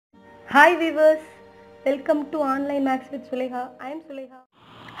Hi viewers, welcome to Online Maths with Sulaiha. I am Sulaiha.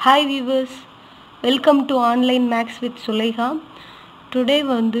 Hi viewers, welcome to Online Maths with Sulaiha. Today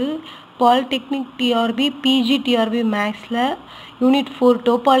வந்து Polytechnic TRB PG TRB Mathsல Unit 4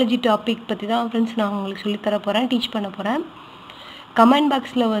 Topology topic பற்றி தான் friends நான் உங்களுக்கு சொல்லித்தர போகிறேன், teach பண்ண போகிறேன். Comment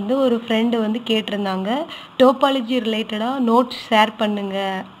பாக்ஸில் வந்து ஒரு ஃப்ரெண்டு வந்து கேட்டிருந்தாங்க, டோபாலஜி ரிலேட்டடாக நோட்ஸ் ஷேர் பண்ணுங்க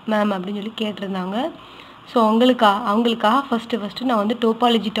மேம் அப்படின்னு சொல்லி கேட்டிருந்தாங்க. ஸோ அவங்களுக்காக ஃபஸ்ட்டு நான் வந்து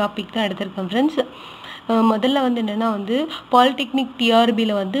டோபாலஜி டாபிக் தான் எடுத்திருக்கேன் ஃப்ரெண்ட்ஸ். முதல்ல வந்து என்னென்னா வந்து பாலிடெக்னிக்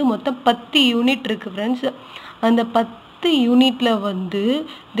டிஆர்பியில் வந்து மொத்தம் 10 யூனிட் இருக்குது ஃப்ரெண்ட்ஸ். அந்த 10 யூனிட்டில் வந்து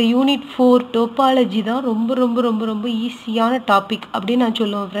இந்த யூனிட் 4 டோபாலஜி தான் ரொம்ப ரொம்ப ரொம்ப ரொம்ப ஈஸியான டாபிக் அப்படின்னு நான்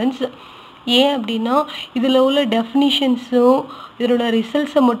சொல்லுவேன் ஃப்ரெண்ட்ஸ். ஏன் அப்படின்னா இதில் உள்ள டெஃபினிஷன்ஸும் இதோட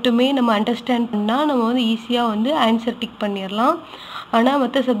ரிசல்ட்ஸை மட்டுமே நம்ம அண்டர்ஸ்டாண்ட் பண்ணால் நம்ம வந்து ஈஸியாக வந்து ஆன்சர் டிக் பண்ணிடலாம். ஆனால்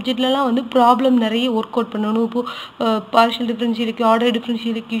மற்ற சப்ஜெக்ட்லலாம் வந்து ப்ராப்ளம் நிறைய ஒர்க் அவுட் பண்ணணும். இப்போது partial differential order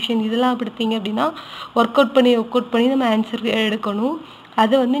differential equation இதெல்லாம் எடுத்தீங்க அப்படின்னா ஒர்க் அவுட் பண்ணி நம்ம ஆன்சர் எடுக்கணும்.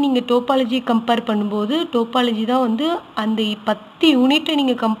 அதை வந்து நீங்கள் டோபாலஜி கம்பேர் பண்ணும்போது டோபாலஜி தான் வந்து அந்த 10 யூனிட்டை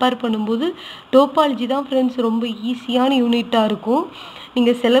நீங்கள் கம்பேர் பண்ணும்போது டோபாலஜி தான் ஃப்ரெண்ட்ஸ் ரொம்ப ஈஸியான யூனிட்டாக இருக்கும்.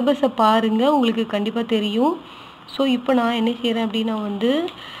 நீங்கள் சிலபஸை பாருங்கள், உங்களுக்கு கண்டிப்பாக தெரியும். ஸோ இப்போ நான் என்ன செய்கிறேன் அப்படின்னா வந்து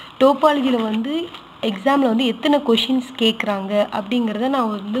டோபாலஜியில் வந்து எக்ஸாமில் வந்து எத்தனை கொஷின்ஸ் கேட்குறாங்க அப்படிங்கிறத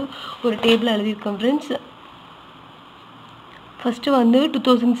நான் வந்து ஒரு டேபிள் எழுதியிருக்கேன் ஃப்ரெண்ட்ஸ். ஃபஸ்ட்டு வந்து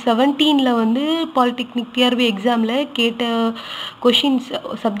 2017 வந்து பாலிடெக்னிக் டிஆர்பி எக்ஸாமில் கேட்ட கொஷின்ஸ்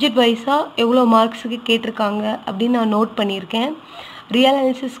சப்ஜெக்ட் வைஸாக எவ்வளோ மார்க்ஸுக்கு கேட்டிருக்காங்க அப்படின்னு நான் நோட் பண்ணியிருக்கேன். ரியல்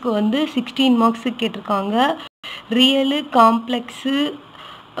அனாலிசிஸ்க்கு வந்து 16 மார்க்ஸுக்கு கேட்டிருக்காங்க. ரியலு காம்ப்ளெக்ஸு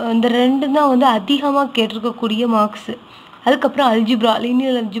இந்த ரெண்டு தான் வந்து அதிகமாக கேட்டிருக்கக்கூடிய மார்க்ஸு. அதுக்கப்புறம் அல்ஜிப்ரா,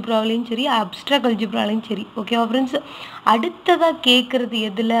 லீனியர் அல்ஜிப்ராவிலையும் சரி அப்ஸ்ட்ராக்ட் அல்ஜிப்ராலையும் சரி. ஓகேவா ஃப்ரெண்ட்ஸ்? அடுத்ததாக கேட்குறது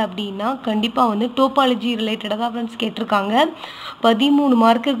எதில் அப்படின்னா கண்டிப்பாக வந்து டோபாலஜி ரிலேட்டடாக தான் ஃப்ரெண்ட்ஸ் கேட்டிருக்காங்க. 13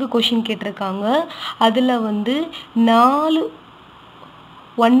 மார்க்குக்கு கொஷின் கேட்டிருக்காங்க. அதில் வந்து 4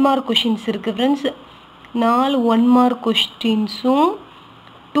 1 மார்க் கொஷின்ஸ் இருக்குது ஃப்ரெண்ட்ஸ். 4 1 மார்க் கொஸ்டின்ஸும்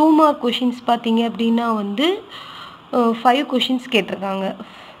 2 மார்க் கொஷின்ஸ் பார்த்தீங்க அப்படின்னா வந்து 5 கொஷின்ஸ் கேட்டிருக்காங்க.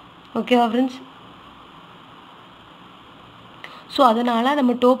 ஓகேவா ஃப்ரெண்ட்ஸ்? ஸோ அதனால்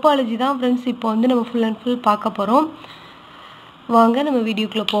நம்ம டோபாலஜி தான் ஃப்ரெண்ட்ஸ் இப்போ வந்து நம்ம ஃபுல் அண்ட் ஃபுல் பார்க்க போகிறோம். வாங்க நம்ம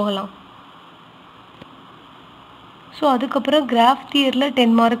வீடியோக்குள்ளே போகலாம். ஸோ அதுக்கப்புறம் கிராஃப் தியரியில்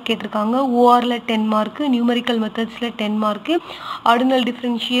 10 மார்க் கேட்டிருக்காங்க. ஓஆரில் 10 mark, numerical மெத்தட்ஸில் 10 mark, ordinal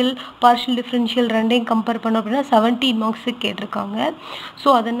differential partial differential ரெண்டையும் கம்பேர் பண்ணோம் அப்படின்னா 17 மார்க்ஸுக்கு கேட்டிருக்காங்க. ஸோ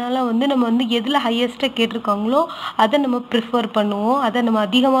அதனால் வந்து நம்ம வந்து எதில் ஹையஸ்ட்டாக கேட்டிருக்காங்களோ அதை நம்ம ப்ரிஃபர் பண்ணுவோம், அதை நம்ம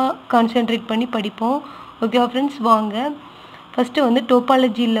அதிகமாக கான்சென்ட்ரேட் பண்ணி படிப்போம். ஓகேவா ஃப்ரெண்ட்ஸ்? வாங்க ஃபஸ்ட்டு வந்து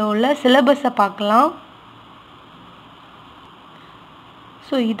டோபாலஜியில் உள்ள சிலபஸை பார்க்கலாம்.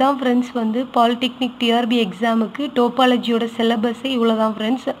 ஸோ இதான் ஃப்ரெண்ட்ஸ் வந்து பாலிடெக்னிக் டிஆர்பி எக்ஸாமுக்கு டோபாலஜியோட சிலபஸே இவ்வளோ தான்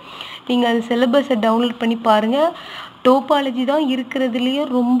ஃப்ரெண்ட்ஸ். நீங்கள் அந்த சிலபஸை டவுன்லோட் பண்ணி பாருங்கள். டோபாலஜி தான் இருக்கிறதுலேயே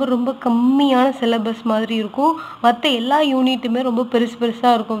ரொம்ப ரொம்ப கம்மியான சிலபஸ் மாதிரி இருக்கும். மற்ற எல்லா யூனிட்டுமே ரொம்ப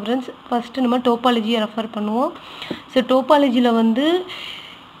பெருசாக இருக்கும் ஃப்ரெண்ட்ஸ். ஃபஸ்ட்டு நம்ம டோபாலஜியை ரெஃபர் பண்ணுவோம். ஸோ டோபாலஜியில் வந்து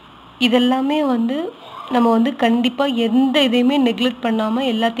இதெல்லாமே வந்து நம்ம வந்து கண்டிப்பாக எந்த இதையுமே நெக்லெக்ட் பண்ணாமல்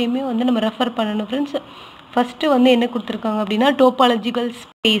எல்லாத்தையுமே வந்து நம்ம ரெஃபர் பண்ணணும் ஃப்ரெண்ட்ஸ். ஃபஸ்ட்டு வந்து என்ன கொடுத்துருக்காங்க அப்படின்னா டோபாலஜிக்கல்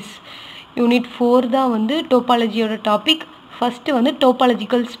ஸ்பேஸ். யூனிட் 4 தான் வந்து டோபாலஜியோட டாபிக். ஃபஸ்ட்டு வந்து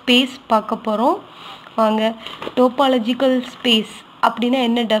டோபாலஜிக்கல் ஸ்பேஸ் பார்க்க போகிறோம். வாங்க டோபாலஜிக்கல் ஸ்பேஸ் அப்படின்னா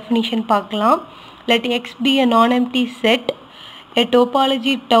என்ன டெஃபினிஷன் பார்க்கலாம். Let X B a non-empty set. A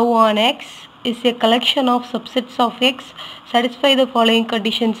topology tau on x is a collection of subsets of x satisfy the following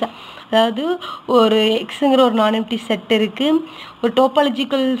conditions. அதாவது ஒரு எக்ஸுங்கிற ஒரு நான்-எம்டி செட் இருக்குது. ஒரு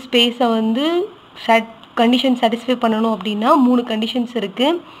டோபாலஜிக்கல் ஸ்பேஸை வந்து கண்டிஷன் சாட்டிஸ்ஃபை பண்ணணும் அப்படின்னா 3 கண்டிஷன்ஸ்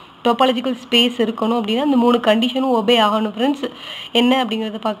இருக்குது. டோபாலஜிக்கல் ஸ்பேஸ் இருக்கணும் அப்படின்னா அந்த 3 கண்டிஷனும் ஒபே ஆகணும் ஃப்ரெண்ட்ஸ். என்ன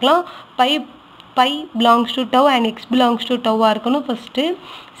அப்படிங்கிறத பார்க்கலாம். By belongs to tau and X belongs to டவ்வாக இருக்கணும் ஃபஸ்ட்டு.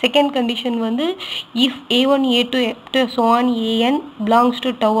 செகண்ட் கண்டிஷன் வந்து if a1 a2 so on an belongs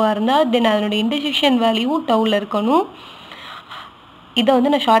to டவ்வாக இருந்தால் தென் அதனுடைய இன்டர்செக்ஷன் வேல்யூவும் டவ்வில் இருக்கணும். இதை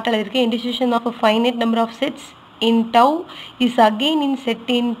வந்து நான் ஷார்ட் எழுதியிருக்கேன். Intersection of a finite number of sets in tau is again in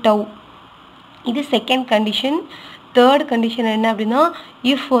set in tau. இது செகண்ட் கண்டிஷன். தேர்ட் கண்டிஷன் என்ன அப்படின்னா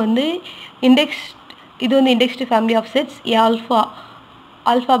இஃப் வந்து இது வந்து indexed family of sets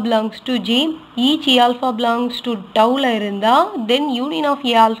alpha belongs to J, each A alpha belongs to டவ்வில் இருந்தால் தென் union of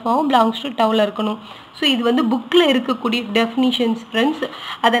A ஆல்ஃபாவும் belongs to டவ்வில் இருக்கணும். So இது வந்து புக்கில் இருக்கக்கூடிய டெஃபினிஷன்ஸ் ஃப்ரெண்ட்ஸ்.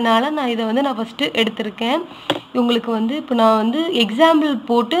 அதனால் நான் இதை வந்து நான் ஃபஸ்ட்டு எடுத்திருக்கேன். உங்களுக்கு வந்து இப்போ நான் வந்து எக்ஸாம்பிள்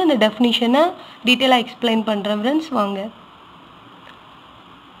போட்டு அந்த டெஃபினிஷனை டீட்டெயிலாக எக்ஸ்பிளைன் பண்ணுறேன் ஃப்ரெண்ட்ஸ். வாங்க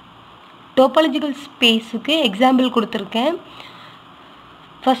டோபாலஜிக்கல் ஸ்பேஸுக்கு எக்ஸாம்பிள் கொடுத்துருக்கேன்.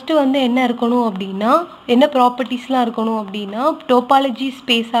 ஃபஸ்ட்டு வந்து என்ன இருக்கணும் அப்படின்னா, என்ன ப்ராப்பர்ட்டிஸ்லாம் இருக்கணும் அப்படின்னா, டோபாலஜி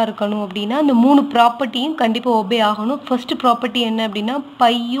ஸ்பேஸாக இருக்கணும் அப்படின்னா, அந்த 3 ப்ராப்பர்ட்டியும் கண்டிப்பாக ஒபே ஆகணும். ஃபஸ்ட்டு ப்ராப்பர்ட்டி என்ன அப்படின்னா,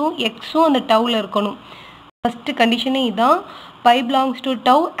 பையும் எக்ஸும் அந்த டவுவில் இருக்கணும். ஃபஸ்ட்டு கண்டிஷனே இதான், by belongs to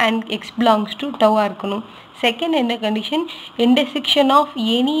tau and X belongs to டவ்வாக இருக்கணும். செகண்ட் என்ன condition, intersection of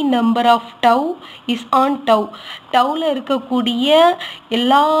any number of tau is on tau. டவ்வில் இருக்கக்கூடிய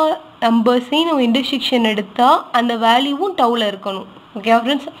எல்லா நம்பர்ஸையும் நம்ம இன்டர்செக்ஷன் எடுத்தால் அந்த வேல்யூவும் டவ்வில் இருக்கணும். Okay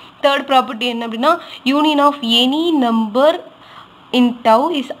friends. தேர்ட் ப்ராப்பர்ட்டி என்ன அப்படின்னா, union of any number in tau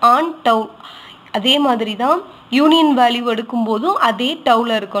is on tau. அதே மாதிரி தான் யூனியன் வேல்யூ எடுக்கும்போதும் அதே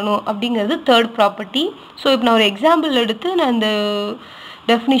டவ்வில் இருக்கணும் அப்படிங்கிறது தேர்ட் ப்ராப்பர்ட்டி. ஸோ இப்போ நான் ஒரு எக்ஸாம்பிள் எடுத்து நான் இந்த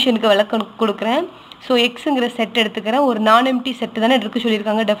டெஃபினிஷனுக்கு விளக்கம் கொடுக்குறேன். ஸோ எக்ஸுங்கிற செட் எடுத்துக்கிறேன். ஒரு நான் எம்டி செட்டு தானே எடுக்க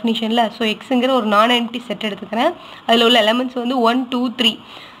சொல்லியிருக்காங்க டெஃபினிஷனில். ஸோ எக்ஸுங்கிற ஒரு நான் எம்டி செட் எடுத்துக்கிறேன். அதில் உள்ள எலமெண்ட்ஸ் வந்து 1 2 3.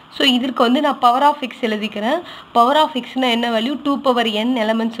 ஸோ இதற்கு வந்து நான் பவர் ஆஃப் எக்ஸ் எழுதிக்கிறேன். பவர் ஆஃப் எக்ஸ்னால் என்ன வேல்யூ, 2n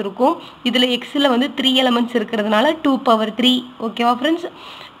எலமெண்ட்ஸ் இருக்கும். இதில் எக்ஸில் வந்து 3 எலமெண்ட்ஸ் இருக்கிறதுனால 2^3. ஓகேவா ஃப்ரெண்ட்ஸ்.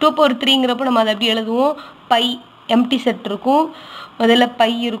 2^3ங்கிறப்போ நம்ம அதை எப்படி எழுதுவோம், பை எம்டி செட் இருக்கும், அதில்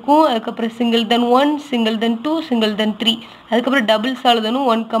பை இருக்கும், அதுக்கப்புறம் சிங்கிள் தென் 1 சிங்கிள் தென் 2 சிங்கிள் தென் 3, அதுக்கப்புறம் டபுள்ஸ் எழுதணும்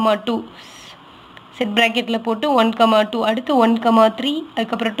 1,2 செட் ப்ராக்கெட்டில் போட்டு 1,2, அடுத்து 1,3,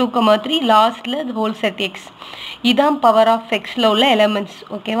 அதுக்கப்புறம் 2,3, லாஸ்ட்டில் இது ஹோல் செட் எக்ஸ். இதுதான் பவர் ஆஃப் எக்ஸில் உள்ள எலமெண்ட்ஸ்.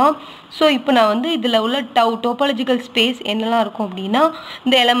 ஓகேவா. ஸோ இப்போ நான் வந்து இதில் உள்ள டோபாலஜிக்கல் ஸ்பேஸ் என்னெல்லாம் இருக்கும் அப்படின்னா,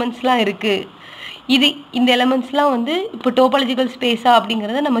 இந்த எலமெண்ட்ஸ்லாம் இருக்குது. இந்த எலமெண்ட்ஸ்லாம் வந்து இப்போ டோபாலஜிக்கல் ஸ்பேஸா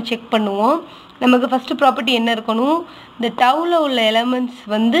அப்படிங்கிறத நம்ம செக் பண்ணுவோம். நமக்கு ஃபஸ்ட்டு ப்ராப்பர்ட்டி என்ன இருக்கணும், இந்த டவ்வில் உள்ள எலமெண்ட்ஸ்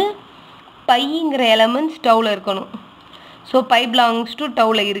வந்து பைங்கிற எலமெண்ட்ஸ் டவ்வில் இருக்கணும். ஸோ பை பிலாங்ஸ் டு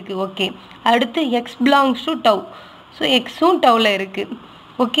டவ்வில் இருக்குது. ஓகே. அடுத்து X belongs to tau. So எக்ஸும் டவ்வில் இருக்குது.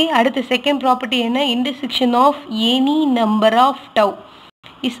 ஓகே. அடுத்து செகண்ட் ப்ராப்பர்ட்டி என்ன, intersection of any number of tau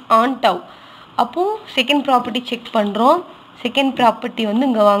is on tau. அப்போது செகண்ட் ப்ராப்பர்ட்டி செக் பண்ணுறோம். செகண்ட் ப்ராப்பர்ட்டி வந்து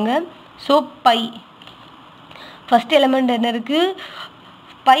இங்கே வாங்க. ஸோ பை ஃபஸ்ட் எலமெண்ட் என்ன இருக்குது,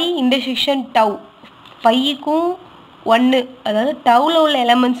 பை இன்டர்செக்ஷன் டவ். பைக்கும் 1, அதாவது டவ்வில் உள்ள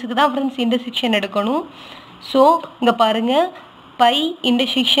எலமெண்ட்ஸுக்கு தான் ஃப்ரெண்ட்ஸ் இன்டர்செக்ஷன் எடுக்கணும். ஸோ இங்கே பாருங்கள், by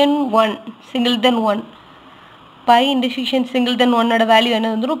intersection 1 single then 1, by intersection single then 1ஓட value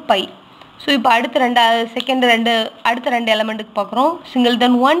என்ன வந்துடும், பை. ஸோ இப்போ அடுத்த அடுத்த ரெண்டு எலமெண்ட்டுக்கு பார்க்குறோம். சிங்கிள்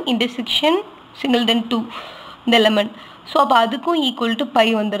தென் 1 இன்டர்செக்ஷன் சிங்கிள் தென் 2 இந்த எலமெண்ட். ஸோ அப்போ அதுக்கும் ஈக்குவல் டு பை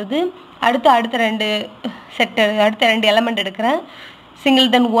வந்துடுது. அடுத்த ரெண்டு எலமெண்ட் எடுக்கிறேன். சிங்கிள்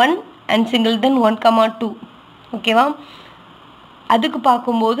தென் 1 அண்ட் சிங்கிள் தென் 1,2. ஓகேவா. அதுக்கு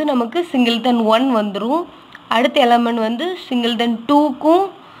பார்க்கும்போது நமக்கு சிங்கிள் தென் 1 வந்துடும். அடுத்த எலமெண்ட் வந்து சிங்கிள் தென் 2க்கும்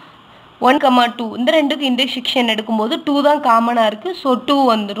 1,2 இந்த ரெண்டுக்கும் இன்டர்செக்ஷன் எடுக்கும்போது 2 தான் காமனாக இருக்குது. ஸோ 2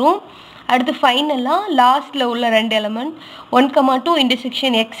 வந்துடும். அடுத்து ஃபைனலாக லாஸ்ட்டில் உள்ள ரெண்டு எலமெண்ட் 1,2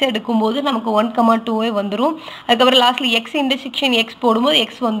 இன்டர்செக்ஷன் எக்ஸ் எடுக்கும்போது நமக்கு 1,2 வந்துடும். அதுக்கப்புறம் லாஸ்ட்டில் எக்ஸ் இன்டர்செக்ஷன் எக்ஸ் போடும்போது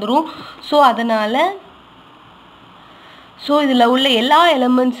எக்ஸ் வந்துடும். ஸோ அதனால் இதில் உள்ள எல்லா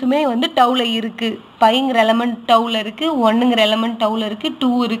எலமெண்ட்ஸுமே வந்து டவ்வில் இருக்குது. பைங்கிற எலமெண்ட் டவ்வில் இருக்குது, 1ங்கிற எலமெண்ட் டவ்வில் இருக்குது,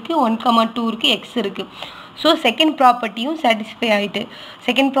 2 இருக்குது, 1,2 இருக்குது, எக்ஸ் இருக்குது. ஸோ செகண்ட் ப்ராப்பர்ட்டியும் சாட்டிஸ்ஃபை ஆகிட்டு.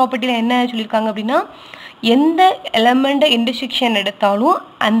 செகண்ட் ப்ராப்பர்ட்டியில் என்ன சொல்லியிருக்காங்க அப்படின்னா, எந்த எலமெண்ட்டை இன்டர்செக்ஷன் எடுத்தாலும்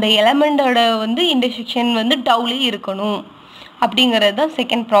அந்த எலமெண்ட்டோட வந்து இன்டர்செக்ஷன் வந்து டவ்லேயே இருக்கணும் அப்படிங்கிறது தான்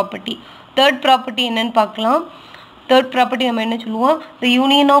செகண்ட் ப்ராப்பர்ட்டி. தேர்ட் ப்ராப்பர்ட்டி என்னன்னு பார்க்கலாம். தேர்ட் ப்ராப்பர்ட்டி நம்ம என்ன சொல்லுவோம், the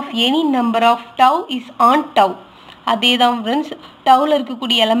union of any number of tau is on tau. அதே தான் ஃப்ரெண்ட்ஸ், டவ்வில்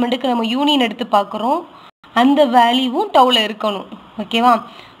இருக்கக்கூடிய எலமெண்ட்டுக்கு நம்ம யூனியன் எடுத்து பார்க்குறோம், அந்த வேல்யூவும் டவ்வில் இருக்கணும். ஓகேவா.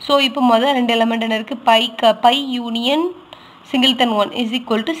 ஸோ இப்போ முதல் ரெண்டு எலமெண்ட் என்ன இருக்குது, by union single then 1 is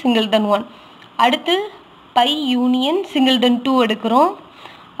equal to single தென் 1. அடுத்து பை யூனியன் சிங்கிள் தென் 2 எடுக்கிறோம்,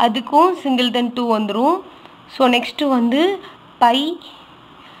 அதுக்கும் சிங்கிள் தென் 2 வந்துடும். ஸோ நெக்ஸ்ட்டு வந்து பை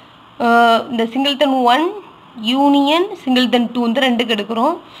இந்த சிங்கிள் தென் 1 யூனியன் சிங்கிள் தென் 2 இந்த ரெண்டுக்கு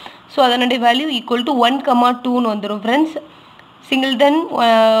எடுக்கிறோம். ஸோ அதனுடைய வேல்யூ ஈக்குவல் டு 1,2ன்னு வந்துடும் ஃப்ரெண்ட்ஸ். சிங்கிள் தென்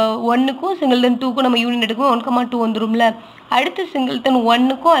 1க்கும் சிங்கிள் தென் 2க்கும் நம்ம யூனியன் எடுக்கும் 1,2 வந்துடும்ல. அடுத்து சிங்கிள் தென்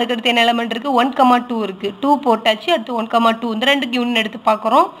 1க்கும் அதுக்கடுத்து என்ன எலமெண்ட் இருக்குது, 1,2 இருக்குது. 2 போட்டாச்சு. அடுத்து 1,2 இந்த ரெண்டுக்கு யூனியன் எடுத்து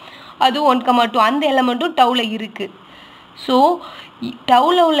பார்க்குறோம், அதுவும் 1,2 அந்த எலமெண்ட்டும் டவ்வில் இருக்குது. ஸோ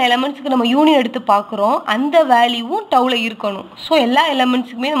டவ்வில் உள்ள எலமெண்ட்ஸுக்கு நம்ம யூனியன் எடுத்து பார்க்குறோம், அந்த வேல்யூவும் டவ்வில் இருக்கணும். ஸோ எல்லா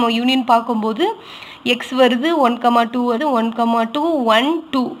எலமெண்ட்ஸுக்குமே நம்ம யூனியன் பார்க்கும்போது எக்ஸ் வருது, 1,2 வருது, 1,2 1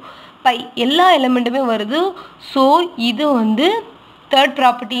 2 பை எல்லா எலமெண்ட்டுமே வருது. ஸோ இது வந்து தேர்ட்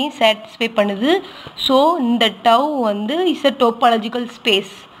ப்ராப்பர்ட்டியும் சாட்டிஸ்ஃபை பண்ணுது. ஸோ இந்த டவ் வந்து இஸ் அ டோபாலஜிக்கல்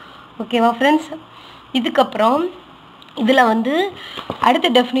ஸ்பேஸ். ஓகேவா ஃப்ரெண்ட்ஸ். இதுக்கப்புறம் இதில் வந்து அடுத்த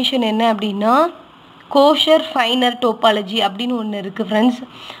டெஃபினிஷன் என்ன அப்படின்னா, கோஷர் ஃபைனர் டோபாலஜி அப்படின்னு ஒன்று இருக்குது ஃப்ரெண்ட்ஸ்.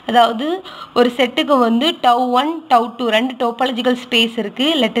 அதாவது ஒரு செட்டுக்கு வந்து டவ் 1 டவ் 2 ரெண்டு டோபாலஜிக்கல் ஸ்பேஸ்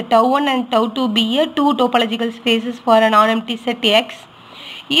இருக்குது. Let tau 1 and tau 2 B a 2 topological spaces for a non-empty set X.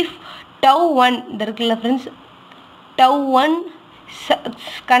 If tau one இந்த இருக்குல்ல ஃப்ரெண்ட்ஸ், டவ் ஒன்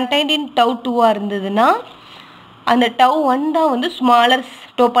கண்டெய்ன்ட் இன் டவ் டூவாக இருந்ததுன்னா அந்த டவ் ஒன் தான் வந்து ஸ்மாலர்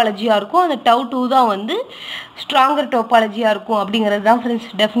டோபாலஜியாக இருக்கும், அந்த டவ் டூ தான் வந்து ஸ்ட்ராங்கர் டோபாலஜியாக இருக்கும் அப்படிங்கிறது தான் ஃப்ரெண்ட்ஸ்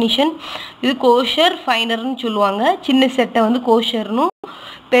டெஃபினிஷன். இது கோஷர் ஃபைனர்னு சொல்லுவாங்க. சின்ன செட்டை வந்து கோஷர்னும்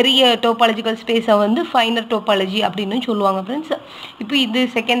பெரிய டோபாலஜிக்கல் ஸ்பேஸை வந்து ஃபைனர் டோபாலஜி அப்படின்னு சொல்லுவாங்க ஃப்ரெண்ட்ஸ். இப்போ இது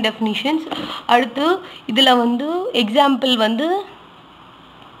செகண்ட் டெஃபினிஷன்ஸ். அடுத்து இதில் வந்து எக்ஸாம்பிள் வந்து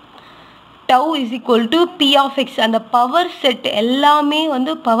tau is equal to P of X, அந்த பவர் செட் எல்லாமே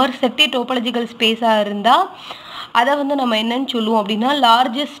வந்து பவர் செட்டே டோபாலஜிக்கல் ஸ்பேஸாக இருந்தால் அதை வந்து நம்ம என்னன்னு சொல்லுவோம் அப்படின்னா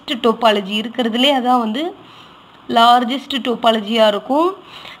லார்ஜஸ்ட் டோபாலஜி இருக்கிறதுலே அதான் வந்து லார்ஜஸ்ட் டோபாலஜியாக இருக்கும்.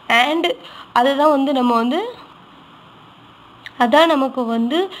 அண்ட் அதை தான் வந்து நம்ம வந்து அதான் நமக்கு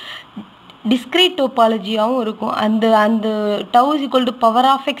வந்து டிஸ்க்ரீட் டோபாலஜியாகவும் இருக்கும். அந்த அந்த tau is equal to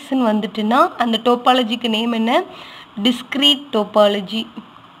power of எக்ஸ்ன்னு வந்துட்டுன்னா அந்த டோபாலஜிக்கு நேம் என்ன, டிஸ்க்ரீட் டோபாலஜி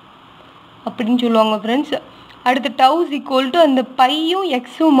அப்படின்னு சொல்லுவாங்க ஃப்ரெண்ட்ஸ். அடுத்து டவ் இஸ் ஈக்குவல் டு அந்த பையும்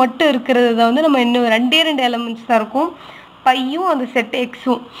எக்ஸும் மட்டும் இருக்கிறது தான் வந்து நம்ம இன்னும் ரெண்டே எலமெண்ட்ஸ் தான் இருக்கும், பையும் அந்த செட்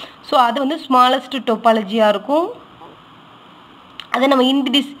எக்ஸும். ஸோ அது வந்து ஸ்மாலஸ்ட் டோபாலஜியாக இருக்கும். அதை நம்ம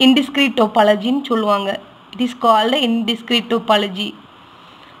இன்டிஸ்க்ரீட் டோபாலஜின்னு சொல்லுவாங்க. It is called இன்டிஸ்க்ரீட் topology.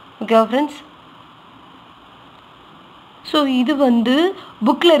 ஓகேவா ஃப்ரெண்ட்ஸ்? ஸோ இது வந்து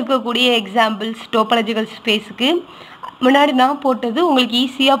புக்கில் இருக்கக்கூடிய எக்ஸாம்பிள்ஸ் டோபாலஜிக்கல் ஸ்பேஸுக்கு. முன்னாடி நான் போட்டது உங்களுக்கு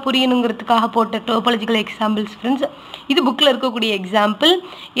ஈஸியாக புரியணுங்கிறதுக்காக போட்ட டோபாலஜிக்கல் எக்ஸாம்பிள்ஸ் ஃப்ரெண்ட்ஸ். இது புக்கில் இருக்கக்கூடிய எக்ஸாம்பிள்.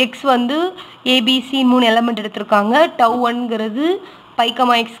 எக்ஸ் வந்து ஏபிசி 3 எலமெண்ட் எடுத்திருக்காங்க. Tau ஒன்ங்கிறது by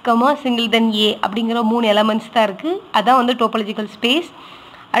comma X comma single தென் ஏ அப்படிங்கிற 3 எலமெண்ட்ஸ் தான் இருக்குது. அதான் வந்து டோபாலஜிக்கல் ஸ்பேஸ்.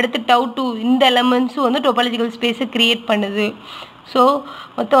 அடுத்து டவ் டூ இந்த எலமெண்ட்ஸும் வந்து டோபாலஜிக்கல் ஸ்பேஸை க்ரியேட் பண்ணுது. ஸோ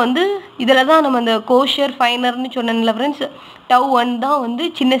மொத்தம் வந்து இதில் தான் நம்ம அந்த கோஷர் ஃபைனர்னு சொன்னேன்ல ஃப்ரெண்ட்ஸ், டவ் ஒன் தான் வந்து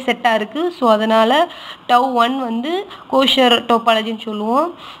சின்ன செட்டாக இருக்குது. ஸோ அதனால் டவ் ஒன் வந்து கோஷர் டோபாலஜின்னு சொல்லுவோம்,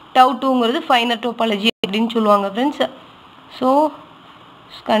 டவ் டூங்கிறது ஃபைனர் டோபாலஜி அப்படின்னு சொல்லுவாங்க ஃப்ரெண்ட்ஸ். ஸோ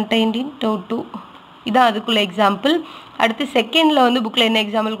கண்டெய்ன்ட் இன் டவ் டூ இதான் அதுக்குள்ள எக்ஸாம்பிள். அடுத்து செகண்டில் வந்து புக்கில் என்ன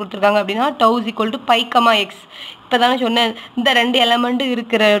எக்ஸாம்பிள் கொடுத்துருக்காங்க அப்படின்னா tau is equal to by comma X. இப்போ தானே சொன்னேன் இந்த 2 எலமெண்ட்டு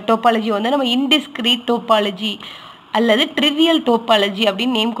இருக்கிற டோபாலஜி வந்து நம்ம இன்டிஸ்க்ரீட் டோபாலஜி அல்லது ட்ரிவியல் டோபாலஜி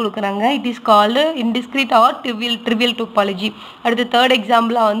அப்படின்னு நேம் கொடுக்குறாங்க. It is called இன்டிஸ்க்ரீட் R trivial topology. அடுத்து தேர்ட்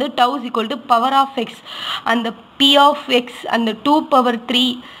எக்ஸாம்பிளாக வந்து tau is equal to power of X, அந்த பி ஆஃப் எக்ஸ் அந்த 2^3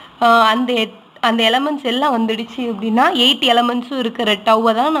 அந்த எலமெண்ட்ஸ் எல்லாம் வந்துடுச்சு அப்படின்னா 8 எலமெண்ட்ஸும் இருக்கிற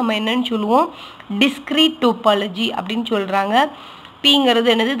டவ்வை தான் நம்ம என்னன்னு சொல்லுவோம், டிஸ்க்ரீட் டோபாலஜி அப்படின்னு சொல்கிறாங்க. பிங்கிறது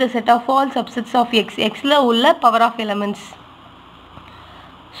என்னது, த set of all subsets of X, எக்ஸில் உள்ள பவர் ஆஃப் எலமெண்ட்ஸ்.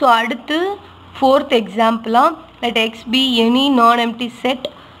 ஸோ அடுத்து ஃபோர்த் எக்ஸாம்பிளாக let x be any non-empty set,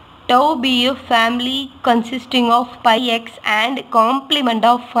 tau be a family consisting of pi x and complement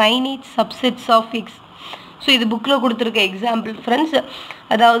of finite subsets of x. So இது புக்கில் கொடுத்துருக்க example friends.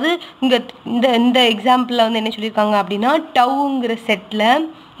 அதாவது இங்கே இந்த எக்ஸாம்பிளில் வந்து என்ன சொல்லியிருக்காங்க அப்படின்னா டவுங்கிற செட்டில்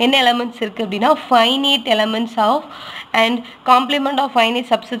என்ன எலமெண்ட்ஸ் இருக்குது அப்படின்னா finite elements of and complement of finite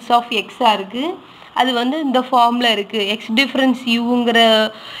subsets of எக்ஸாக இருக்குது. அது வந்து இந்த ஃபார்மில் இருக்குது. எக்ஸ் டிஃப்ரென்ஸ் யூங்கிற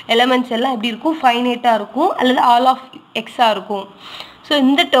எலமெண்ட்ஸ் எல்லாம் எப்படி இருக்கும், ஃபைனைட்டாக இருக்கும் அல்லது ஆல் ஆஃப் எக்ஸாக இருக்கும். ஸோ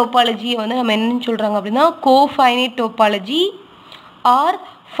இந்த டோபாலஜியை வந்து நம்ம என்னென்னு சொல்கிறாங்க அப்படின்னா கோஃபைனைட் topology R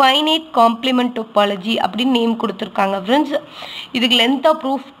finite complement topology அப்படின்னு நேம் கொடுத்துருக்காங்க ஃப்ரெண்ட்ஸ். இதுக்கு லென்த்தாக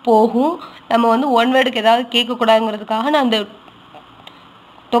ப்ரூஃப் போகும். நம்ம வந்து ஒன் வேர்டுக்கு ஏதாவது கேட்கக்கூடாதுங்கிறதுக்காக நான் அந்த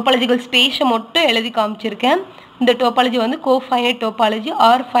டோபாலஜிக்கல் ஸ்பேஸை மட்டும் எழுதி காமிச்சிருக்கேன். இந்த டோபாலஜி வந்து கோஃபைனைட் டோபாலஜி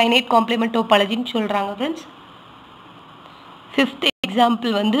ஆர் ஃபைனைட் காம்ப்ளிமெண்ட் டோபாலஜின்னு சொல்கிறாங்க ஃப்ரெண்ட்ஸ். ஃபிஃப்த்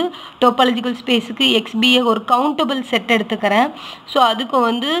எக்ஸாம்பிள் வந்து டோபாலஜிக்கல் ஸ்பேஸுக்கு எக்ஸ்பியை ஒரு கவுண்டபிள் செட் எடுத்துக்கிறேன். ஸோ அதுக்கு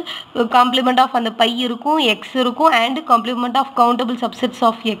வந்து காம்ப்ளிமெண்ட் ஆஃப் அந்த பை இருக்கும், எக்ஸ் இருக்கும், and complement of countable subsets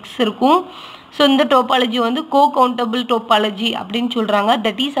of X இருக்கும். ஸோ இந்த டோபாலஜி வந்து கோ கவுண்டபிள் டோபாலஜி அப்படின்னு சொல்கிறாங்க.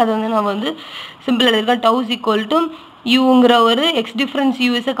 தட் இஸ் அது வந்து நான் வந்து simple எழுதிருக்கேன். Tau is equal to யூங்கிற ஒரு எக்ஸ் டிஃப்ரென்ஸ்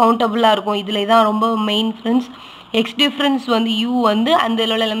யூஎஸை கவுண்டபிளாக இருக்கும். இதில் தான் ரொம்ப மெயின் ஃப்ரெண்ட்ஸ். எக்ஸ் டிஃப்ரென்ஸ் வந்து யூ வந்து அந்த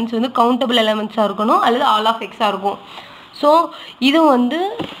உள்ள எலமெண்ட்ஸ் வந்து கவுண்டபிள் எலமெண்ட்ஸாக இருக்கணும் அல்லது ஆல் ஆஃப் எக்ஸாக இருக்கும். ஸோ இது வந்து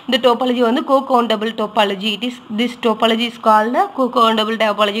இந்த டோபாலஜி வந்து கோ countable topology. It is this topology is called go countable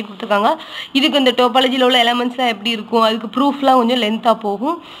topology கொடுத்துருக்காங்க. இதுக்கு இந்த டோபாலஜியில் உள்ள எலமெண்ட்ஸ்லாம் எப்படி இருக்கும், அதுக்கு ப்ரூஃப்லாம் கொஞ்சம் லென்த்தாக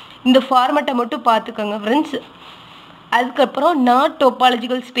போகும். இந்த ஃபார்மேட்டை மட்டும் பார்த்துக்கோங்க ஃப்ரெண்ட்ஸ். அதுக்கப்புறம் நான்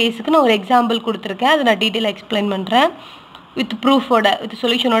டோபாலஜிக்கல் ஸ்பேஸுக்கு நான் ஒரு எக்ஸாம்பிள் கொடுத்துருக்கேன், அதை நான் டீட்டெயிலாக எக்ஸ்பிளைன் பண்ணுறேன் வித் ப்ரூஃபோட வித்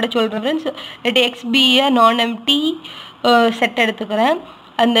சொல்யூஷனோட சொல்கிறேன் ஃப்ரெண்ட்ஸ். லெட் எக்ஸ்பியை நான் எம்டி செட் எடுத்துக்கிறேன்.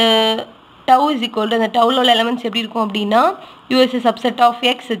 அந்த டவ் இஸ் ஈக்குவல் டு அந்த டவ்வில் உள்ள எலமெண்ட்ஸ் எப்படி இருக்கும் அப்படின்னா யூஎஸ் சப்செட் ஆஃப்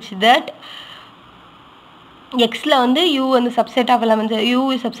எக்ஸ் வச்சு தட் எக்ஸில் வந்து யூ வந்து subset of elements you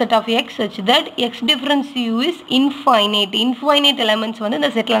is subset of X வச்சு that X difference you is infinite elements வந்து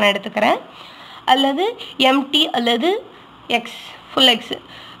இந்த செட்டில் நான் எடுத்துக்கிறேன். அல்லது எம்டி அல்லது எக்ஸ் full x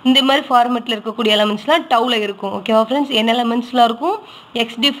இந்த மாதிரி ஃபார்மேட்டில் இருக்கக்கூடிய எலமெண்ட்ஸ்லாம் டவுவில் இருக்கும். ஓகேவா ஃப்ரெண்ட்ஸ்? என்ன எலமெண்ட்ஸ்லாம் இருக்கும்?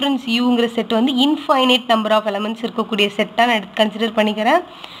 எக்ஸ் டிஃப்ரென்ஸ் யூங்கிற செட் வந்து இன்ஃபைனைட் நம்பர் ஆஃப் எலமெண்ட்ஸ் இருக்கக்கூடிய செட்டாக நான் கன்சிடர் பண்ணிக்கிறேன்.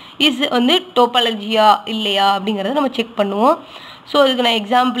 இஸ் வந்து டோபாலஜியா இல்லையா அப்படிங்கிறத நம்ம செக் பண்ணுவோம். ஸோ அதுக்கு நான்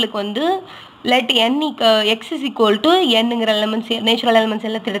எக்ஸாம்பிளுக்கு வந்து let n X is equal to என்னங்கிற எலமெண்ட்ஸ் நேச்சுரல் எலமெண்ட்ஸ்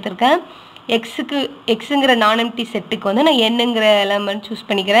எல்லாத்தையும் எடுத்திருக்கேன். எக்ஸுங்கிற நான் எம்டி செட்டுக்கு வந்து நான் என்னங்கிற எலமெண்ட் சூஸ்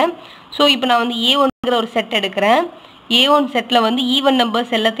பண்ணிக்கிறேன். ஸோ இப்போ நான் வந்து A1ங்கிற ஒரு செட் எடுக்கிறேன். A1 செட்டில் வந்து ஈவன் நம்பர்ஸ்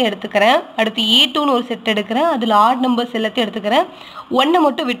எல்லாத்தையும் எடுத்துக்கிறேன். அடுத்து A2ன்னு ஒரு செட் எடுக்கிறேன். அதில் ஆட் நம்பர்ஸ் எல்லாத்தையும் எடுத்துக்கிறேன். 1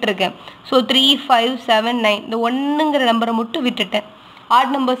 மட்டும் விட்டுருக்கேன். ஸோ 3, 5, 7, 9 இந்த 1ங்கிற நம்பரை மட்டும் விட்டுட்டேன்.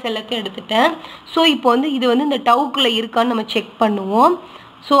 ஆட் நம்பர்ஸ் எல்லாத்தையும் எடுத்துட்டேன். ஸோ இப்போ வந்து இது வந்து இந்த டவுக்குள்ளே இருக்கான்னு நம்ம செக் பண்ணுவோம்.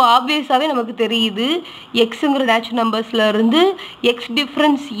 ஸோ ஆப்வியஸாகவே நமக்கு தெரியுது எக்ஸுங்கிற நேச்சுரல் நம்பர்ஸில் இருந்து எக்ஸ்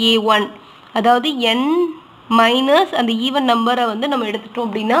டிஃப்ரென்ஸ் A1 அதாவது n மைனஸ் அந்த ஈவன் நம்பரை வந்து நம்ம எடுத்துட்டோம்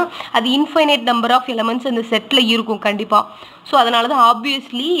அப்படின்னா அது இன்ஃபைனைட் நம்பர் ஆஃப் எலமெண்ட்ஸ் அந்த செட்டில் இருக்கும் கண்டிப்பாக. ஸோ அதனால தான்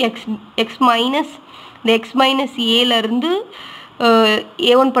ஆப்வியஸ்லி எக்ஸ் மைனஸ் ஏலேருந்து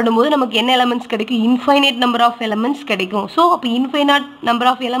A1 பண்ணும்போது நமக்கு என்ன எலமெண்ட்ஸ் கிடைக்கும்? இன்ஃபைனைட் நம்பர் ஆஃப் எலமெண்ட்ஸ் கிடைக்கும். ஸோ அப்போ இன்ஃபைனைட் நம்பர்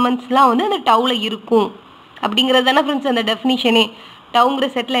ஆஃப் எலமெண்ட்ஸ்லாம் வந்து அந்த டவுவில் இருக்கும் அப்படிங்கிறது தானே ஃப்ரெண்ட்ஸ் அந்த டெஃபினிஷனே. டவுங்கிற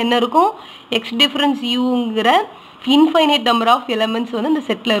செட்டில் என்ன இருக்கும்? X difference யூங்கிற infinite number of elements வந்து இந்த